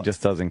 is. He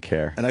just doesn't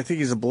care. And I think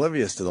he's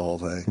oblivious to the whole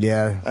thing.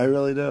 Yeah. I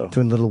really do.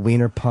 Doing little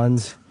Wiener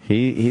puns.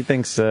 He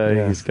thinks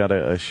he's got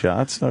a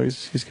shot, so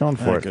he's going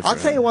for it. good I'll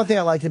for tell him. you one thing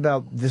I liked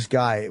about this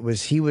guy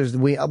was here's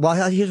what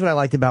I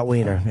liked about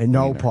Wiener. And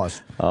no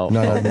pause. Oh.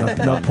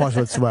 No pause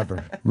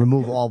whatsoever.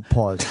 Remove all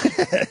pause.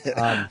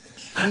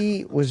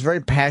 He was very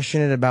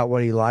passionate about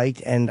what he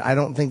liked, and I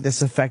don't think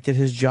this affected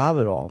his job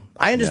at all.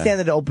 I understand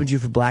that it opens you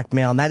for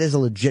blackmail, and that is a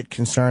legit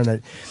concern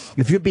that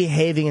if you're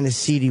behaving in a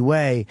seedy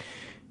way,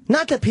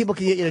 not that people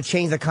can get you to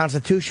change the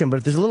Constitution, but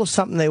if there's a little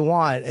something they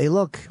want, hey,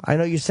 look, I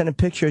know you're sending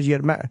pictures, you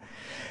got to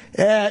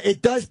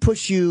it does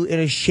push you in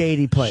a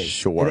shady place.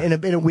 Sure. In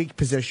a weak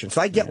position. So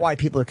I get why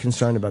people are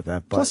concerned about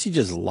that. But Plus, he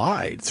just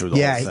lied through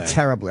the whole thing.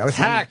 terribly. I was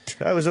hacked.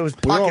 I was We all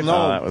pocket.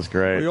 know that was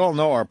great. We all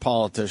know our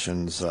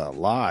politicians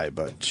lie,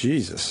 but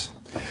Jesus.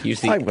 Use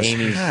the I was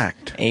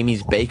hacked.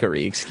 Amy's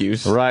Bakery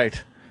excuse. Right.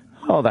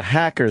 Oh, the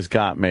hackers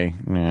got me.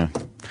 Yeah.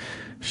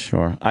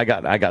 Sure. I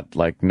got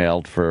like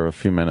nailed for a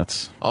few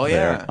minutes. Oh,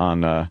 there yeah.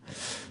 On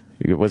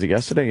was it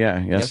yesterday? Yeah,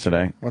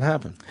 yesterday. What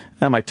happened?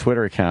 On my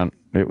Twitter account,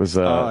 it was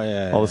all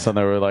of a sudden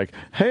they were like,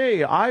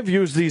 "Hey, I've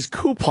used these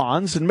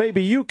coupons and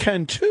maybe you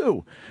can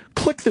too.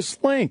 Click this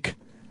link."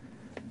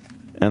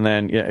 And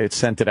then it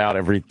sent it out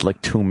every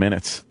like 2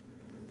 minutes.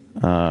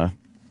 And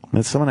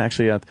someone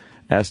actually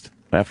asked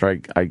after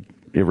I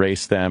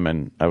erased them,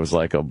 and I was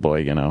like, "Oh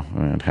boy,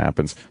 it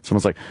happens."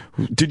 Someone's like,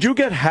 "Did you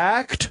get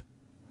hacked?"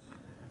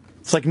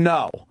 It's like,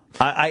 no.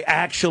 I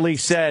actually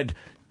said,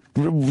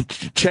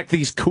 check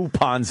these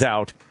coupons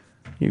out,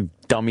 you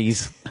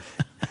dummies.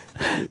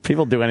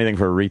 People do anything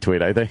for a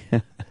retweet, I think.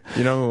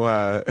 You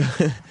know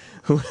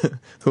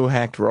who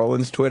hacked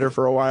Roland's Twitter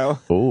for a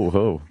while? Ooh,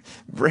 who?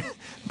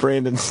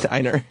 Brandon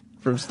Steiner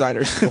from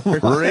Steiner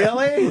Sports.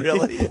 Really?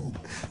 Really?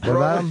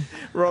 Roland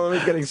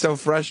was getting so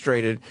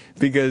frustrated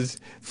because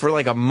for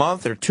like a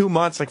month or 2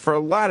 months, like for a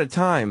lot of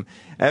time,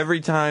 every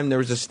time there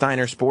was a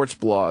Steiner Sports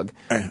blog,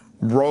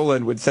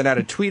 Roland would send out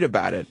a tweet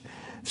about it.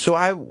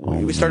 So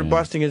we started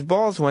busting his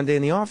balls one day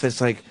in the office,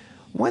 like,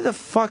 why the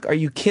fuck are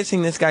you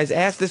kissing this guy's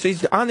ass?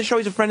 He's on the show.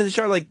 He's a friend of the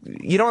show. Like,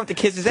 you don't have to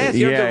kiss his ass.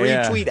 You have to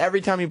retweet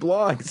every time he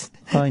blogs.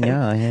 Oh,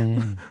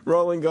 yeah.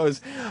 Roland goes,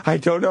 I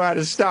don't know how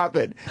to stop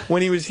it.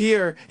 When he was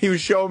here, he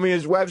was showing me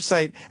his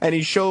website, and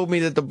he showed me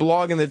that the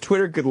blog and the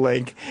Twitter could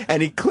link,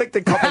 and he clicked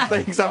a couple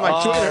things on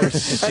my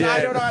Twitter, and I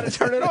don't know how to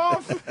turn it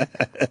off.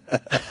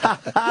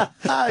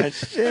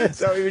 Shit.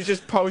 So he was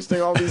just posting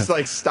all these,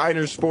 like,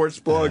 Steiner Sports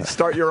blogs,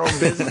 start your own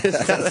business.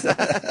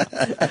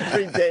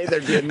 Every day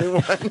there'd be a new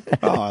one.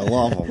 Oh, I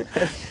love him.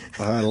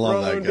 I love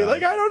Roland that would guy. be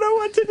like, I don't know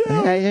what to do.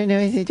 I don't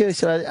know what to do,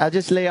 so I'll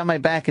just lay on my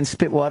back and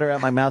spit water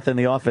out my mouth in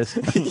the office.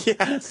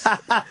 Yes.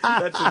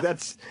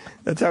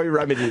 That's how he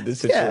remedied the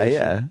situation.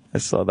 Yeah. I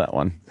saw that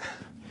one.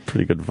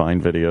 Pretty good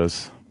Vine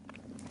videos.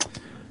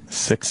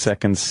 6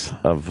 seconds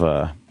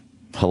of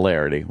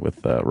hilarity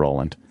with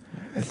Roland.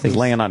 He's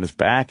laying on his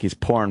back. He's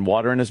pouring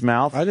water in his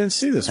mouth. I didn't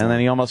see this And one.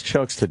 then he almost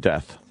chokes to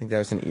death. I think that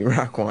was an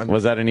Iraq one.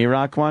 Was that an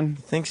Iraq one?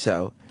 I think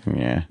so.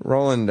 Yeah.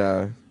 Roland,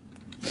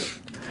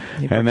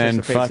 he And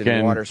then participates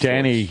in water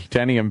fucking sports.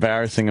 Danny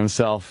embarrassing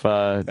himself doing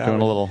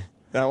a little...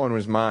 That one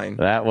was mine.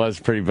 That was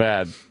pretty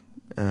bad.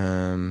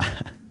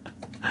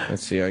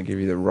 Let's see. I'll give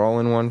you the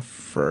Roland one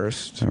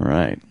first. All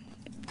right.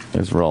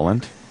 There's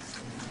Roland.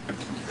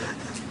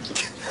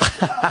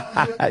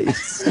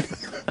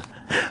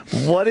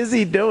 What is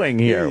he doing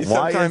here?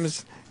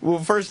 Sometimes, well,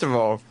 first of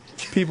all,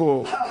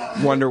 people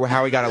wonder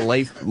how he got a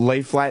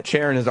lay flat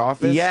chair in his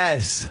office.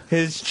 Yes.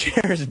 His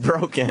chair is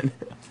broken,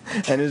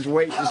 and his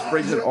weight just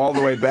brings it all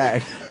the way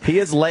back. He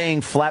is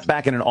laying flat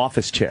back in an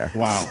office chair.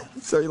 Wow.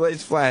 So he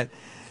lays flat.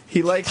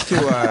 He likes to.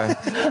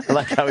 I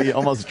like how he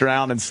almost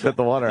drowned and spit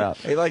the water out.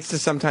 He likes to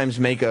sometimes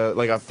make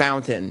a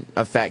fountain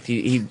effect.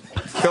 He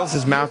fills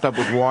his mouth up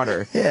with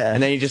water,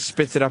 and then he just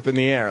spits it up in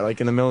the air, like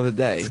in the middle of the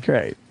day. It's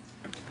great.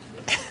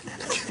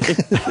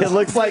 It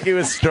looks like he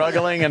was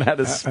struggling and had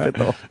to spit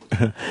the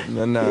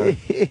And then,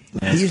 he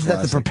used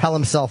that to propel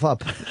himself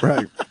up.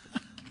 Right.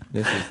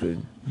 This is the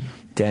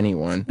Denny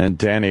one. And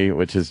Denny,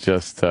 which is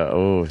just,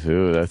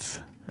 that's...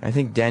 I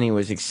think Denny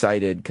was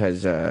excited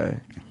because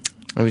it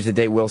was the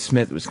day Will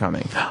Smith was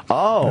coming.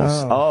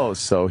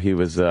 So he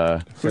was...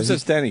 Who's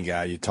this Denny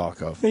guy you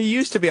talk of? He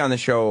used to be on the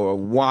show a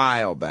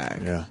while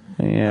back.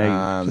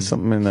 Yeah,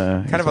 something in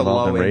the... Kind of a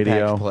low radio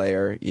impact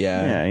player.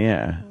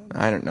 Yeah.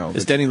 I don't know.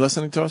 Is Denny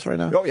listening to us right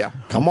now? Oh, yeah.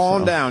 Come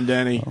on down,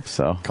 Denny. Hope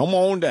so. Come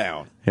on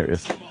down. Here he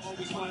is.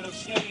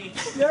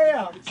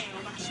 Yeah.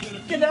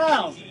 Get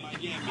down.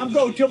 I'm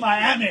going to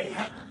Miami.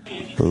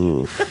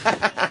 Ooh.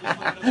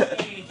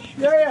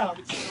 Yeah.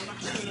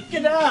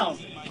 Get down.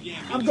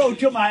 I'm going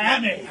to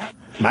Miami.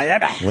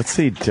 What's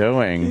he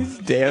doing? He's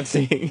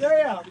dancing.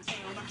 Yeah.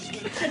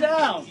 Get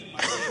down.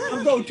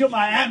 I'm going to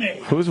Miami.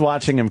 Who's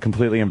watching him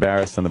completely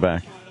embarrassed in the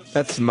back?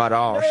 That's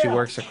Madal. She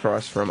works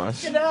across from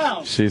us. Get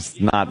down.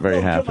 She's not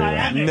very happy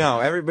with him. No,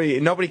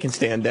 nobody can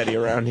stand Denny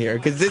around here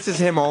because this is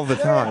him all the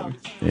time.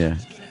 Yeah.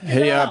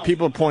 Hey,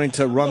 people are pointing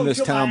to Run This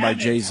Town by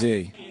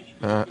Jay-Z.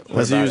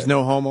 Does he use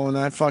No Homo in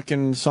that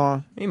fucking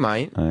song? He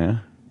might. Oh,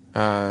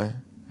 yeah?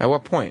 At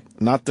what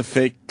point? Not the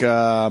fake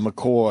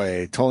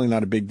McCoy. Totally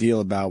not a big deal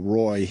about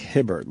Roy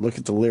Hibbert. Look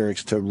at the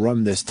lyrics to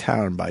Run This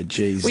Town by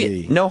Jay-Z.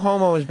 Wait, No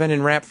Homo has been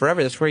in rap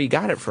forever. That's where you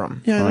got it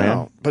from. Yeah, I know.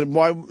 yeah? But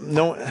why?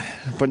 No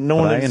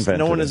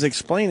one is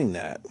explaining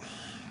that.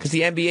 Because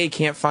the NBA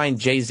can't find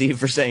Jay-Z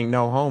for saying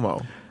no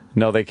homo.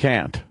 No, they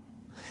can't.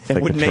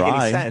 It wouldn't make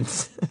any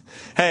sense.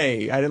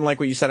 Hey, I didn't like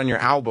what you said on your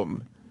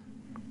album.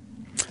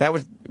 That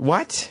was...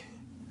 What?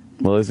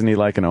 Well, isn't he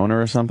like an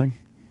owner or something?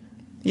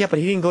 Yeah, but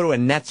he didn't go to a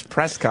Nets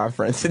press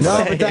conference. And No,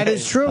 say, but that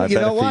is true. I You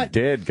bet know if what? he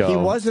did go. He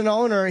was an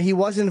owner. He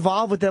was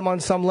involved with them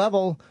on some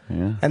level.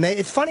 Yeah. And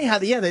it's funny how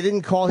they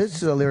didn't call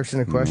his lyrics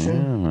into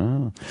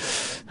question.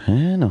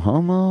 No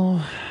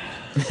homo.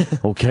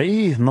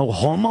 Okay, no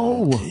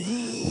homo.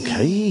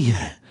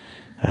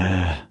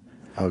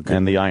 Okay.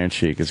 And the Iron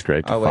Sheik is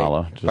great to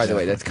follow. By the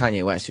way, that's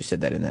Kanye West who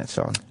said that in that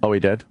song. Oh, he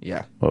did?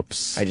 Yeah.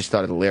 Oops. I just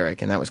thought of the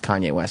lyric, and that was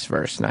Kanye West's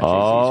verse, not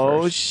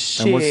Oh, Jay-Z's verse.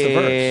 shit. And what's the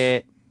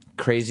verse?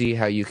 Crazy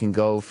how you can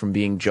go from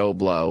being Joe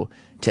Blow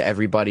to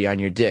everybody on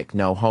your dick,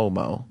 no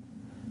homo.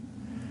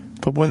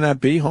 But wouldn't that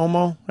be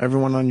homo?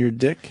 Everyone on your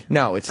dick?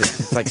 No,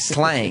 it's like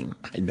slang.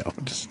 I know.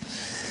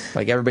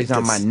 Like everybody's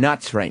on my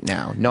nuts right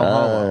now. No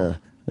homo.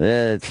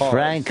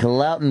 Frank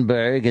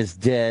Lautenberg is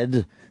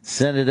dead.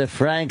 Senator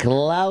Frank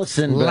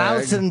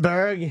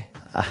Lausenberg.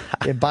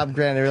 Yeah, Bob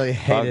Grant really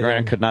hated Bob Grant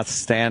him. could not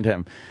stand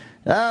him.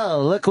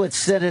 Oh, look what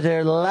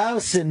Senator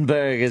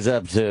Lausenberg is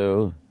up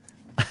to.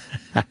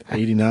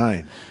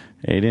 89.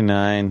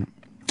 89.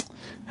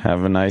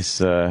 Have a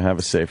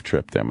safe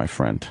trip there, my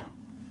friend.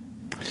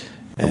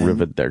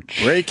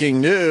 Breaking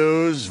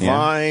news,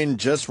 Vine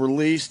just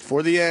released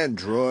for the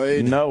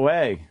Android. No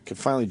way. Could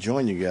finally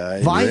join you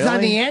guys. Vine's on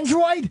the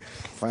Android?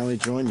 Finally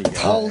join you guys.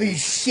 Holy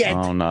shit.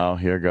 Oh, no.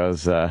 Here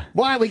goes.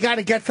 Why? We got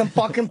to get some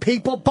fucking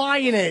people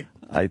buying it.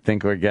 I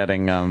think we're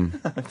getting.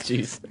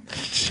 Jeez.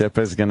 Chip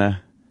is going to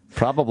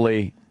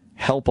probably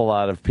help a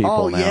lot of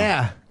people now.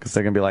 Yeah. Because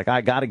they're going to be like,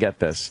 I got to get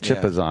this.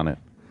 Chip is on it.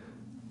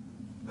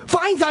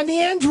 Vine's on the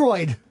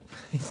Android.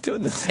 He's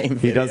doing the same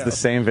video. He does the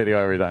same video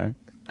every time.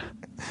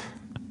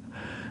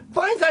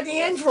 Vine's on the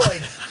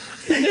Android.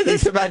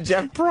 It's about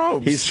Jeff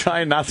Probst. He's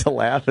trying not to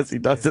laugh as he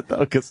does it, though,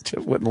 because Chip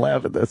wouldn't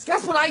laugh at this.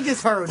 Guess what I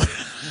just heard?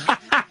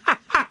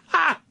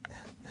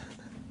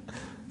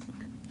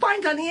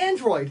 Vine's on the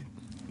Android.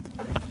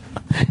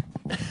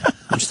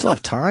 You still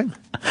have time?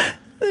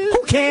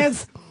 Who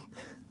cares?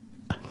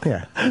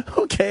 Yeah.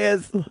 Who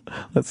cares?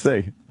 Let's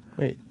see.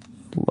 Wait.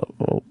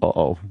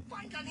 Uh-oh.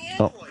 Vine's on the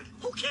Android.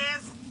 Who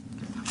cares?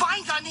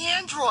 Vine's on the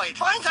Android.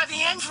 Vine's on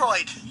the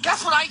Android.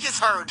 Guess what I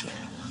just heard?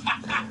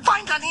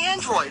 Vine's on the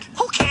Android.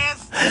 Who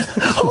cares?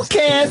 Who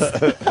cares?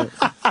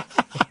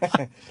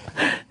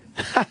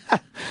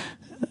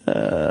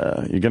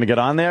 You going to get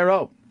on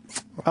there,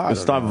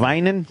 start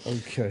vining?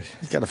 Okay.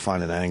 You got to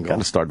find an angle. Got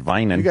to start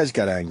vining. You guys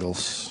got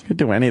angles. You could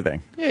do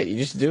anything. Yeah, you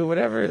just do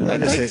whatever.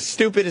 Like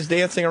stupid as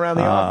dancing around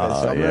the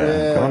office.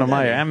 Yeah. Going to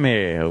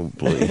Miami. Oh,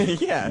 boy.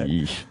 Yeah.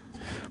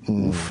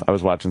 Oof. I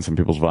was watching some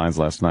people's vines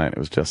last night. It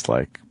was just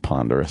like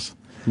ponderous.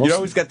 You know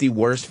who's got the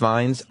worst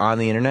vines on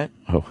the internet?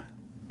 Oh.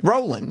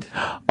 Roland.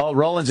 Oh,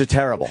 Rolands are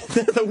terrible.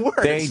 They're the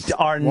worst. They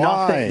are Why?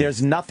 nothing.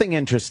 There's nothing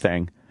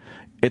interesting.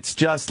 It's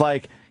just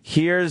like,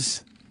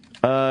 here's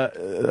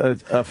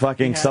a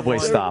fucking subway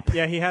stop.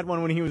 Yeah, he had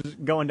one when he was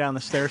going down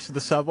the stairs to the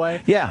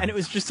subway. Yeah. And it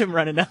was just him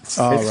running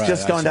downstairs. It's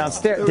just going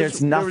downstairs.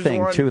 There's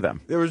nothing to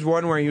them. There was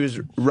one where he was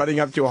running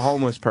up to a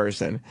homeless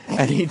person,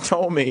 and he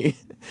told me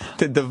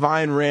that the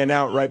vine ran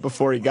out right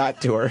before he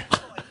got to her.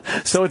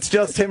 So it's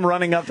just him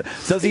running up.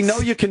 Does he know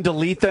you can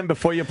delete them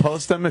before you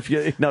post them if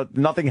you know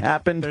nothing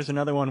happened? There's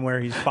another one where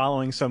he's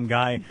following some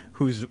guy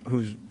who's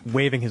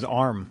waving his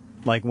arm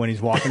like when he's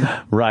walking.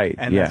 Right.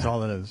 And that's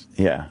all it is.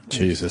 Yeah.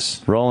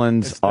 Jesus.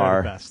 Rolands They're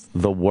are the best.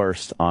 the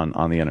worst on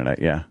the internet.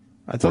 Yeah.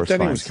 I thought Worst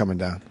Denny finds. was coming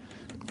down.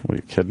 What, are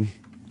you kidding?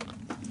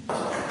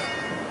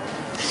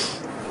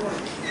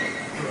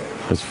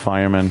 There's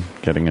firemen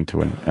getting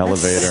into an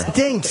elevator.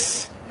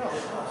 Stinks.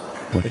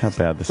 Look how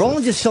bad this Roland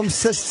is. just filmed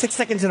 6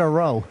 seconds in a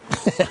row.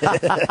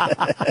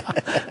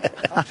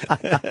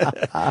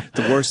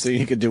 The worst thing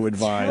you could do with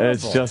Vine.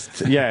 It's just,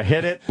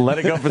 hit it, let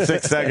it go for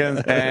 6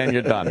 seconds, and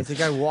you're done. It's a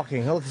guy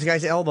walking. Oh, look, this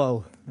guy's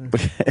elbow.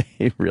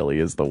 He really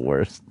is the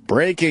worst.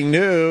 Breaking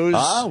news.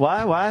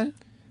 Why?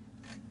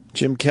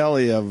 Jim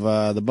Kelly of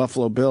the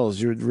Buffalo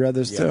Bills. You read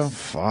this too?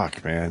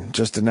 Fuck, man.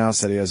 Just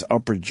announced that he has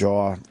upper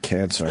jaw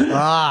cancer.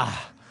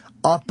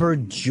 Upper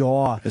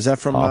jaw. Is that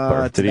from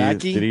Upper. tobacco?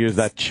 Did he use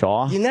that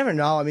chaw? You never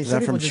know. I mean, some that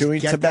people from just chewing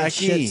get that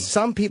tobacco? shit.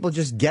 Some people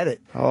just get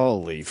it.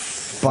 Holy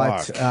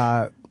fuck.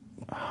 But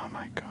Oh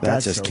my god. that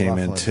that's just a came rough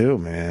in one. too,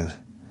 man.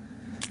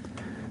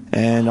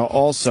 And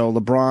also,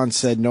 LeBron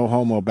said no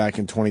homo back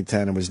in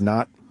 2010 and was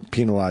not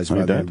penalized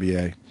by the did?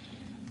 NBA.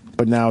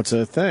 But now it's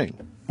a thing.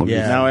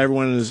 Yeah. Now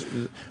everyone is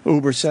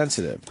uber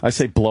sensitive. I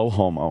say blow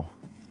homo.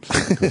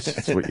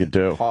 That's what you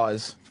do.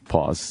 Pause.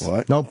 Pause.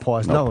 What? no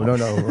pause. No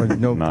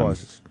None.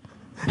 pauses.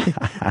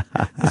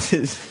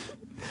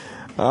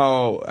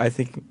 I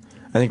think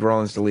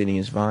Roland's deleting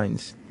his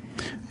vines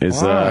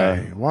Is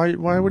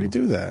Why would he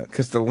do that?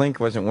 because the link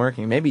wasn't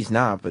working. Maybe he's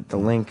not, but the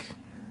link.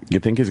 you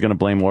think he's going to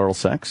blame oral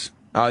sex?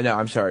 Oh no,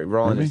 I'm sorry.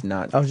 Roland is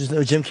not. I was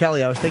just Jim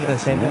Kelly. I was thinking the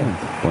same thing.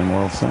 Blame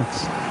oral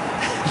sex.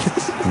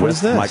 What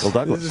is this? Michael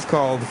Douglas. This is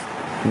called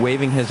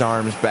waving his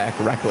arms back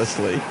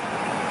recklessly.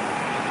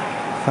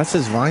 That's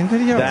his Vine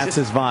video? That's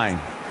his Vine.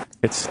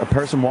 It's a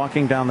person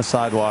walking down the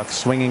sidewalk,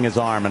 swinging his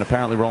arm, and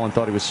apparently Roland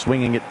thought he was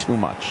swinging it too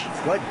much.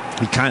 Good.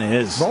 He kind of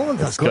is. Roland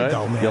does good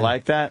though, man. You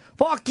like that?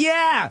 Fuck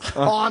yeah!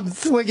 Oh, I'm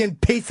swinging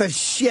piece of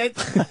shit.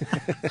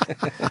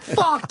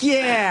 Fuck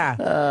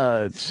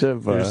yeah!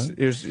 Chip.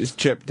 Here's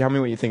Chip. Tell me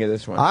what you think of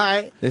this one. All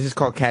right. This is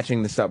called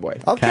catching the subway.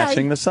 Okay.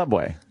 Catching the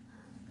subway.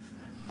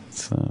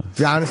 It's,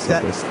 Down the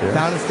steps. Subway stairs.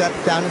 Down the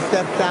steps. Down the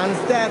steps. Down the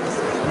steps.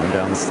 going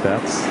down the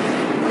steps.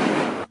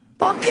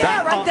 Fuck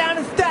yeah! That- Right down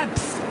the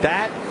steps.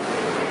 That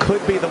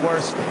could be the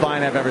worst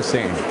Vine I've ever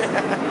seen.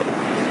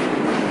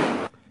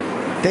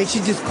 They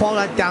should just call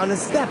that down the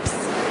steps.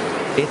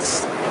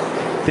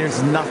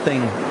 There's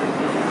nothing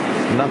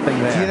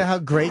there. Do you know how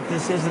great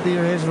this is with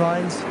his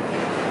Vines?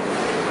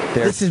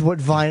 They're- This is what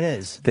Vine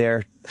is.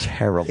 They're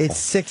terrible. It's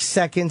 6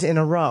 seconds in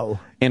a row.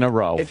 in a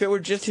row. If it were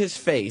just his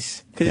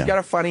face, because Yeah. he's got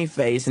a funny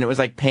face, and it was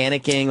like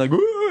panicking, like,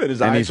 "Ooh," and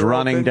his and eyes he's are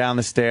running open, down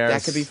the stairs.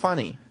 That could be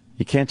funny.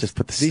 You can't just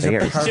put the These are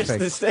stairs. It's just Perfect.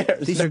 the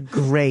stairs. These are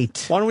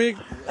great. Why don't we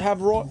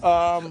have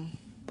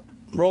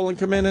Roland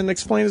come in and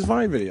explain his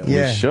Vine video?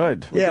 Yeah. We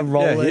should. Yeah,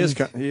 Roland.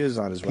 He is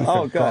on his way.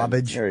 Oh, good.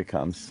 Garbage. Here he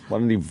comes. Why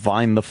don't he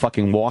vine the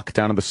fucking walk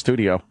down to the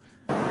studio?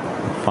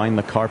 Find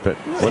the carpet.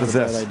 What is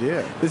Bad this?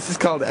 idea. This is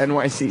called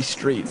NYC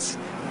Streets.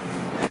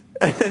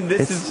 And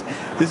this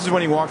is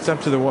when he walks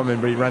up to the woman,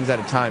 but he runs out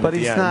of time. But at the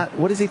he's end. not.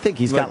 What does he think?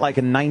 He's got like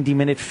a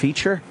 90-minute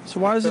feature? So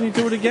why doesn't he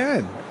do it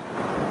again?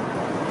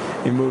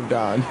 He moved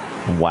on.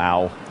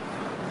 Wow.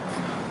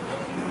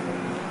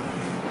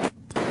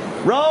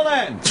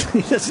 Roland!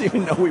 He doesn't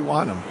even know we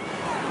want him.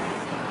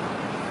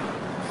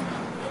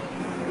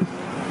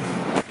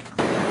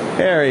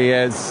 There he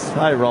is.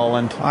 Hi,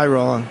 Roland. Hi,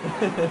 Roland.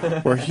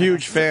 We're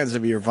huge fans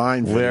of your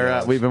Vine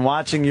videos. We've been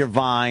watching your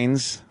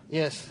vines.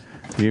 Yes.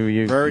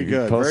 You Very you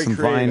good, Post very some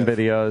Vine creative.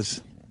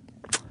 videos.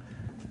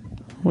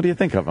 What do you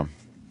think of them?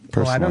 Oh,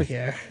 Personally? I don't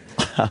care.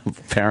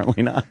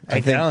 Apparently not.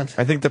 I don't.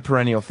 I think the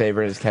perennial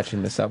favorite is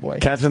catching the subway.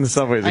 Catching the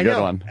subway is a I good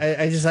know. one.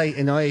 I just like,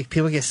 you know,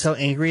 people get so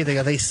angry, they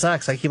go, they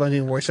suck, so I keep on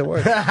doing worse and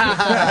worse. So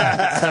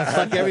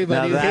fuck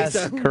everybody. Now who hates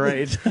that's them.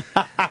 great.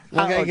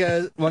 One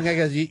guy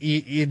goes,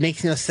 it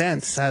makes no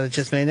sense. I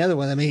just made another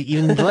one that made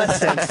even less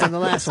sense than the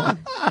last one.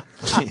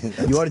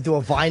 You ought to do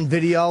a Vine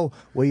video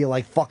where you're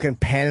like fucking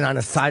panning on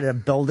the side of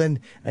the building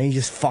and you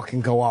just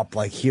fucking go up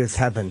like, here's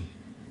heaven.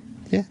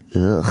 Yeah.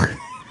 Ugh.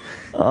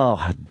 Oh,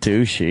 how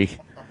douchey.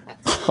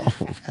 Oh,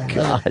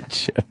 God,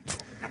 Chip.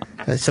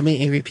 There's so many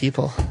angry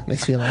people.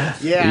 Makes me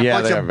laugh. Yeah, a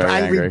bunch they are of very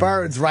angry.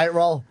 birds, right,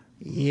 Roll?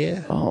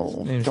 Yeah.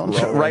 Oh, don't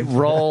you right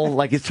roll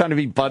like he's trying to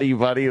be buddy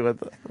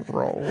with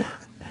roll.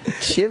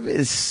 Chip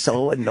is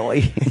so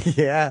annoying.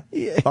 Yeah.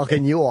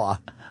 Fucking you are.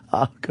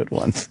 Oh, good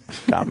ones.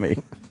 Got me.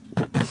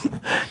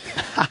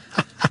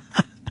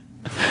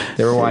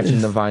 They were watching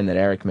the Vine that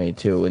Eric made,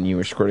 too, when you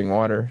were squirting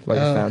water like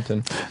a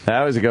fountain.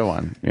 That was a good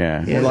one.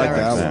 Yeah. I like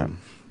that one.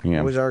 Yeah.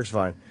 What was Eric's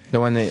Vine? The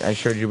one that I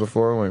showed you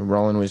before when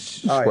Roland was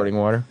squirting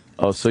water.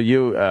 Oh, so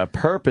you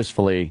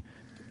purposefully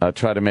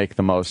try to make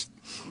the most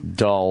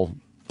dull,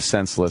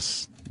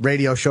 senseless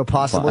radio show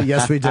possible?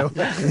 Yes, we do.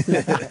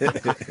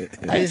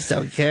 I just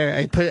don't care.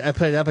 I put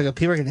it up. I go,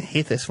 people are going to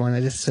hate this one.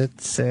 I just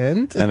said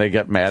send. And they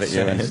get mad at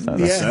you. That's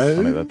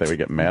funny that they would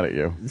get mad at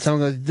you.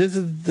 Someone goes,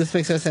 this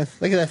makes no sense.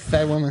 Look at that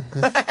fat woman.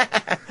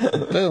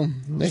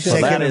 Boom.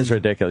 So that is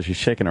ridiculous. She's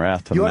shaking her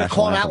ass to You the want to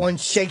call national that one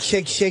shake,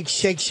 shake, shake,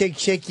 shake, shake,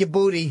 shake your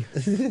booty.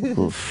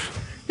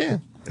 Oof. Yeah.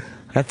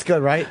 That's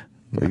good, right?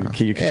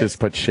 You could just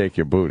put shake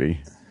your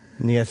booty.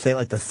 And you got to say it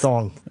like the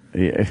song.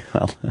 Yeah.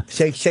 Well.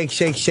 Shake, shake,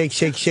 shake, shake,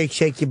 shake, shake,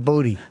 shake your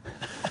booty.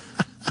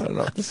 I don't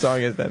know if the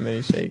song has that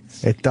many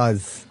shakes. It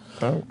does.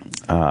 Oh.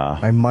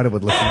 My mother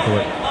would listen to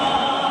it.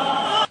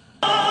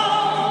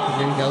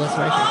 There you go. Let's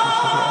make it.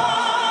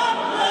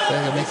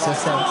 That makes no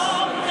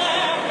sense.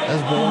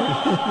 That's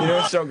boring. You know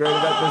what's so great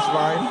about this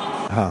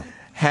Vine?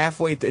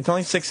 Halfway it's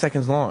only 6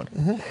 seconds long.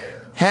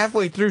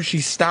 Halfway through, she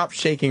stopped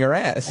shaking her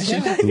ass. She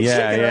shaking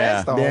her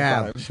ass the whole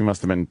time. She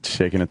must have been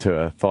shaking it to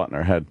a thought in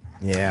her head.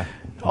 Yeah.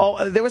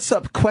 Oh, there was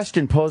a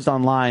question posed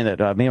online that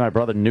me and my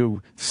brother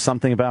knew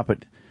something about,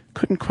 but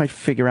couldn't quite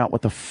figure out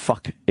what the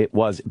fuck it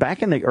was.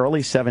 Back in the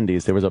early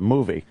 70s, there was a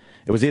movie.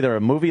 It was either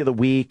a movie of the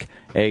week,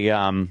 a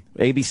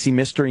ABC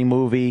mystery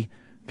movie,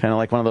 kind of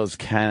like one of those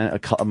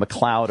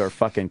McCloud or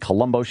fucking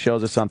Columbo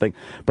shows or something.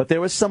 But there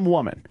was some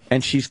woman,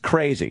 and she's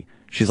crazy.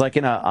 She's like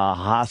in a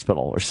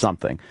hospital or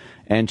something,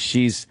 and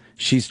she's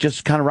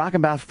just kind of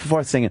rocking back and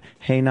forth singing,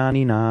 "Hey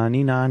nani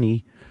nani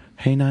nani,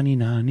 hey nani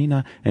nani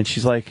nani," and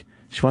she's like,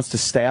 she wants to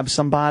stab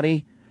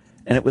somebody,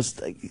 and it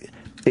was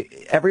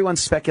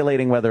everyone's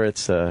speculating whether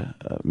it's a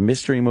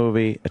mystery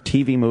movie, a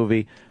TV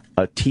movie,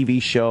 a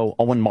TV show,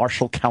 Owen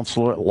Marshall,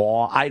 counselor at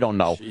law. I don't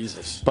know.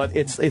 Jesus. But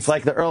it's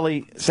like the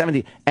early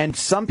 70s, and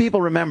some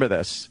people remember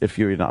this if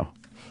you know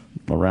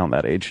around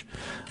that age.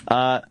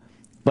 But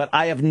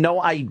I have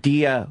no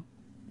idea.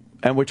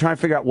 And we're trying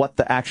to figure out what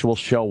the actual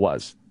show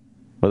was,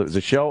 whether it was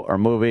a show or a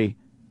movie,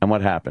 and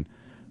what happened.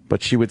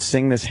 But she would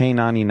sing this "Hey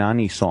Nani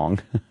Nani"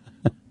 song.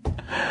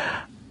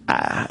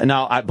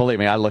 No, believe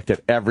me, I looked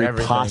at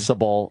everything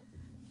possible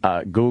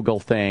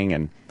Google thing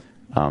and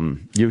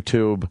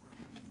YouTube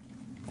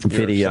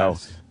video.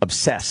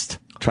 Obsessed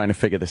trying to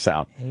figure this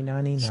out. Hey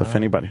nani nani. So if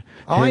anybody,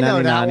 oh, hey, I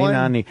know nani, that nani, one.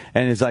 Nani.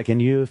 And it's like,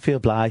 and you feel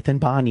blithe and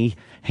bonny.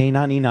 Hey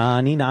nani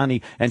nani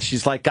nani. And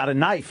she's like got a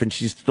knife and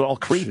she's all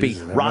creepy,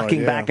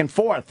 rocking back and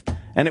forth.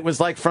 And it was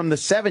like from the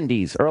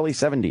 70s, early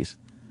 70s.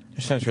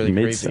 It sounds really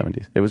mid creepy.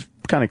 70s. It was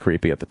kind of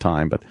creepy at the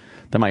time, but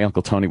then my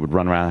Uncle Tony would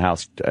run around the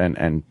house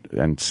and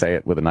say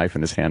it with a knife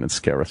in his hand and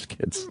scare us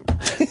kids.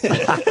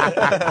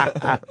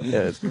 Yeah,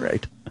 it's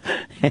great.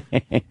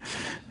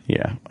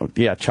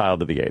 Yeah,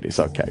 child of the 80s.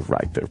 Okay,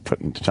 right. They're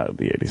putting child of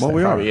the 80s. Well,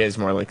 we are. Probably is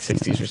more like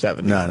 60s or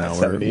 70s.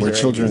 No, we're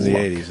children of the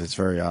 80s. It's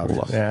very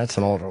obvious. Yeah, that's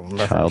an older one.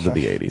 Child of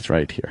the 80s,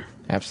 right here.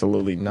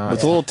 Absolutely not.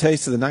 It's a little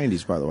taste of the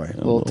 90s, by the way. A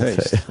little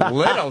taste.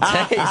 Little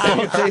taste. A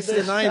little taste of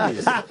the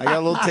 90s. I got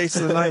a little taste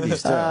of the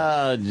 90s, too.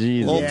 Oh,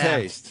 jeez. A little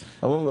taste.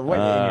 A little, what,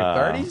 in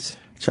your 30s?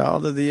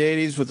 Child of the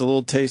 80s with a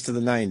little taste of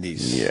the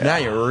 90s. Yeah. Now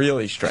you're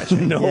really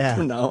stretching. No,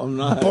 I'm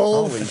not.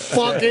 Bull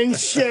fucking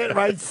shit,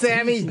 right,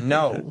 Sammy?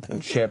 No,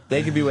 Chip.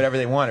 They can be whatever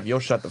they want if you'll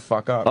shut the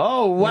fuck up.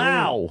 Oh,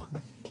 wow.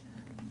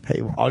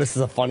 Hey, this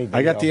is a funny video.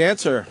 I got the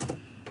answer.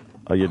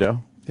 Oh, you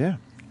do? Yeah.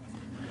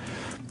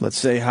 Let's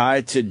say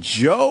hi to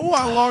Joe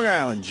on Long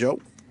Island.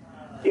 Joe.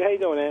 Yeah, how you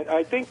doing, Ed?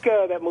 I think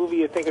that movie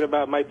you're thinking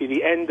about might be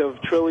the end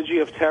of Trilogy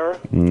of Terror.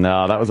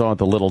 No, that was the one with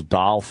the little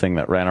doll thing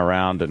that ran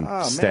around and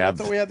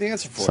stabbed I thought we had the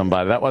answer for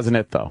somebody. That wasn't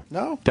it, though.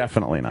 No?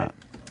 Definitely not.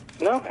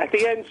 No, at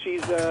the end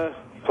she's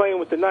playing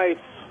with the knife,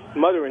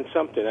 muttering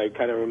something. I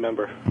kind of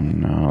remember.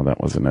 No, that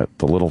wasn't it.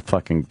 The little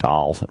fucking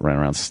doll that ran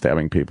around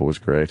stabbing people was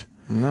great.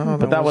 No,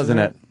 but that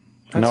wasn't it.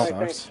 No.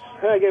 Thanks.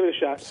 I gave it a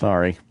shot.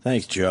 Sorry.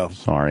 Thanks, Joe.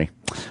 Sorry.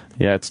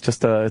 Yeah, it's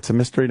just it's a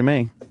mystery to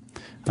me.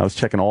 I was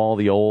checking all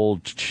the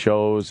old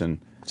shows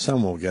and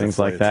some will get things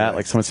like that.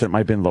 Like someone said it might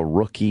have been The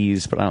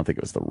Rookies, but I don't think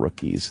it was The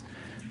Rookies.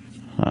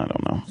 I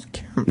don't know.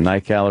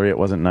 Night Gallery. It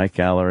wasn't Night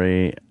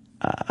Gallery.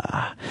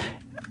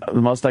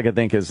 The most I could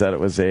think is that it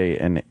was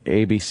an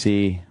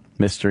ABC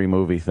mystery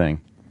movie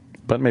thing,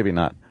 but maybe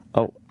not.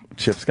 Oh,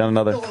 Chip's got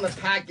another. Still in the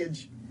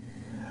package.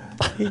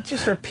 He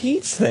just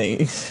repeats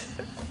things.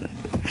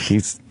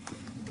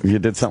 You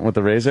did something with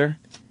the razor?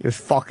 It was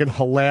fucking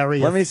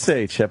hilarious. Let me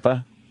see,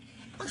 Chippa.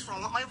 What's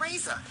wrong with my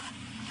razor?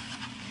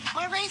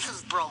 My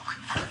razor's broke.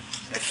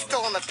 It's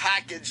still in the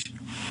package.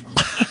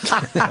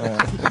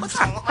 What's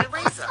wrong with my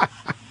razor?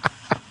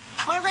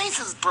 My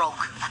razor's broke.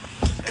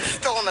 It's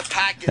still in the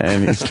package.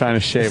 And he's trying to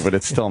shave, but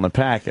it's still in the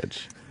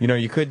package. You know,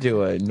 you could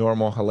do a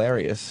normal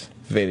hilarious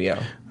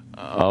video.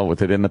 Oh,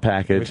 with it in the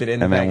package, With it in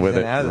the and then package with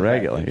and it out of the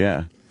regular, package.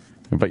 yeah.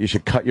 But you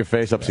should cut your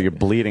face up so you're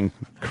bleeding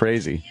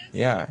crazy.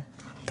 Yeah.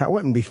 That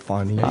wouldn't be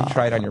funny. You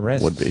try it on your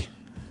wrist. Would be.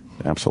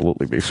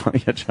 absolutely be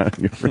funny at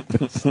Johnny.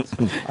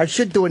 I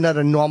should do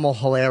another normal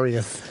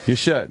hilarious. You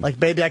should. Like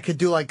maybe I could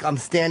do like I'm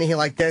standing here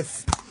like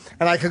this,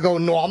 and I could go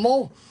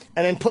normal,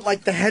 and then put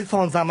like the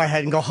headphones on my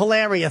head and go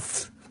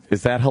hilarious.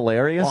 Is that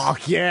hilarious? Oh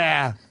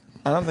yeah.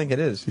 I don't think it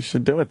is. You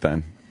should do it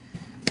then.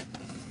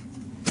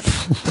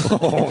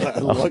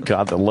 Oh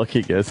God, the look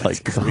he gets like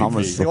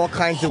All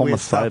kinds of weird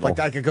stuff. homicidal. Like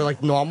I could go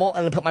like normal,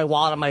 and then put my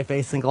wallet on my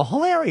face and go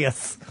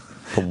hilarious.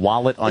 The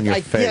wallet on your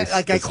face. Yeah,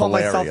 like I is call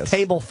hilarious. myself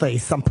table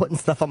face. I'm putting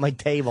stuff on my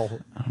table.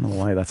 I don't know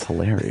why that's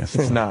hilarious.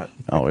 It's not.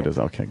 Oh, it is.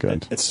 Okay,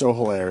 good. It's so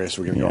hilarious.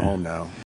 We're going to go home now.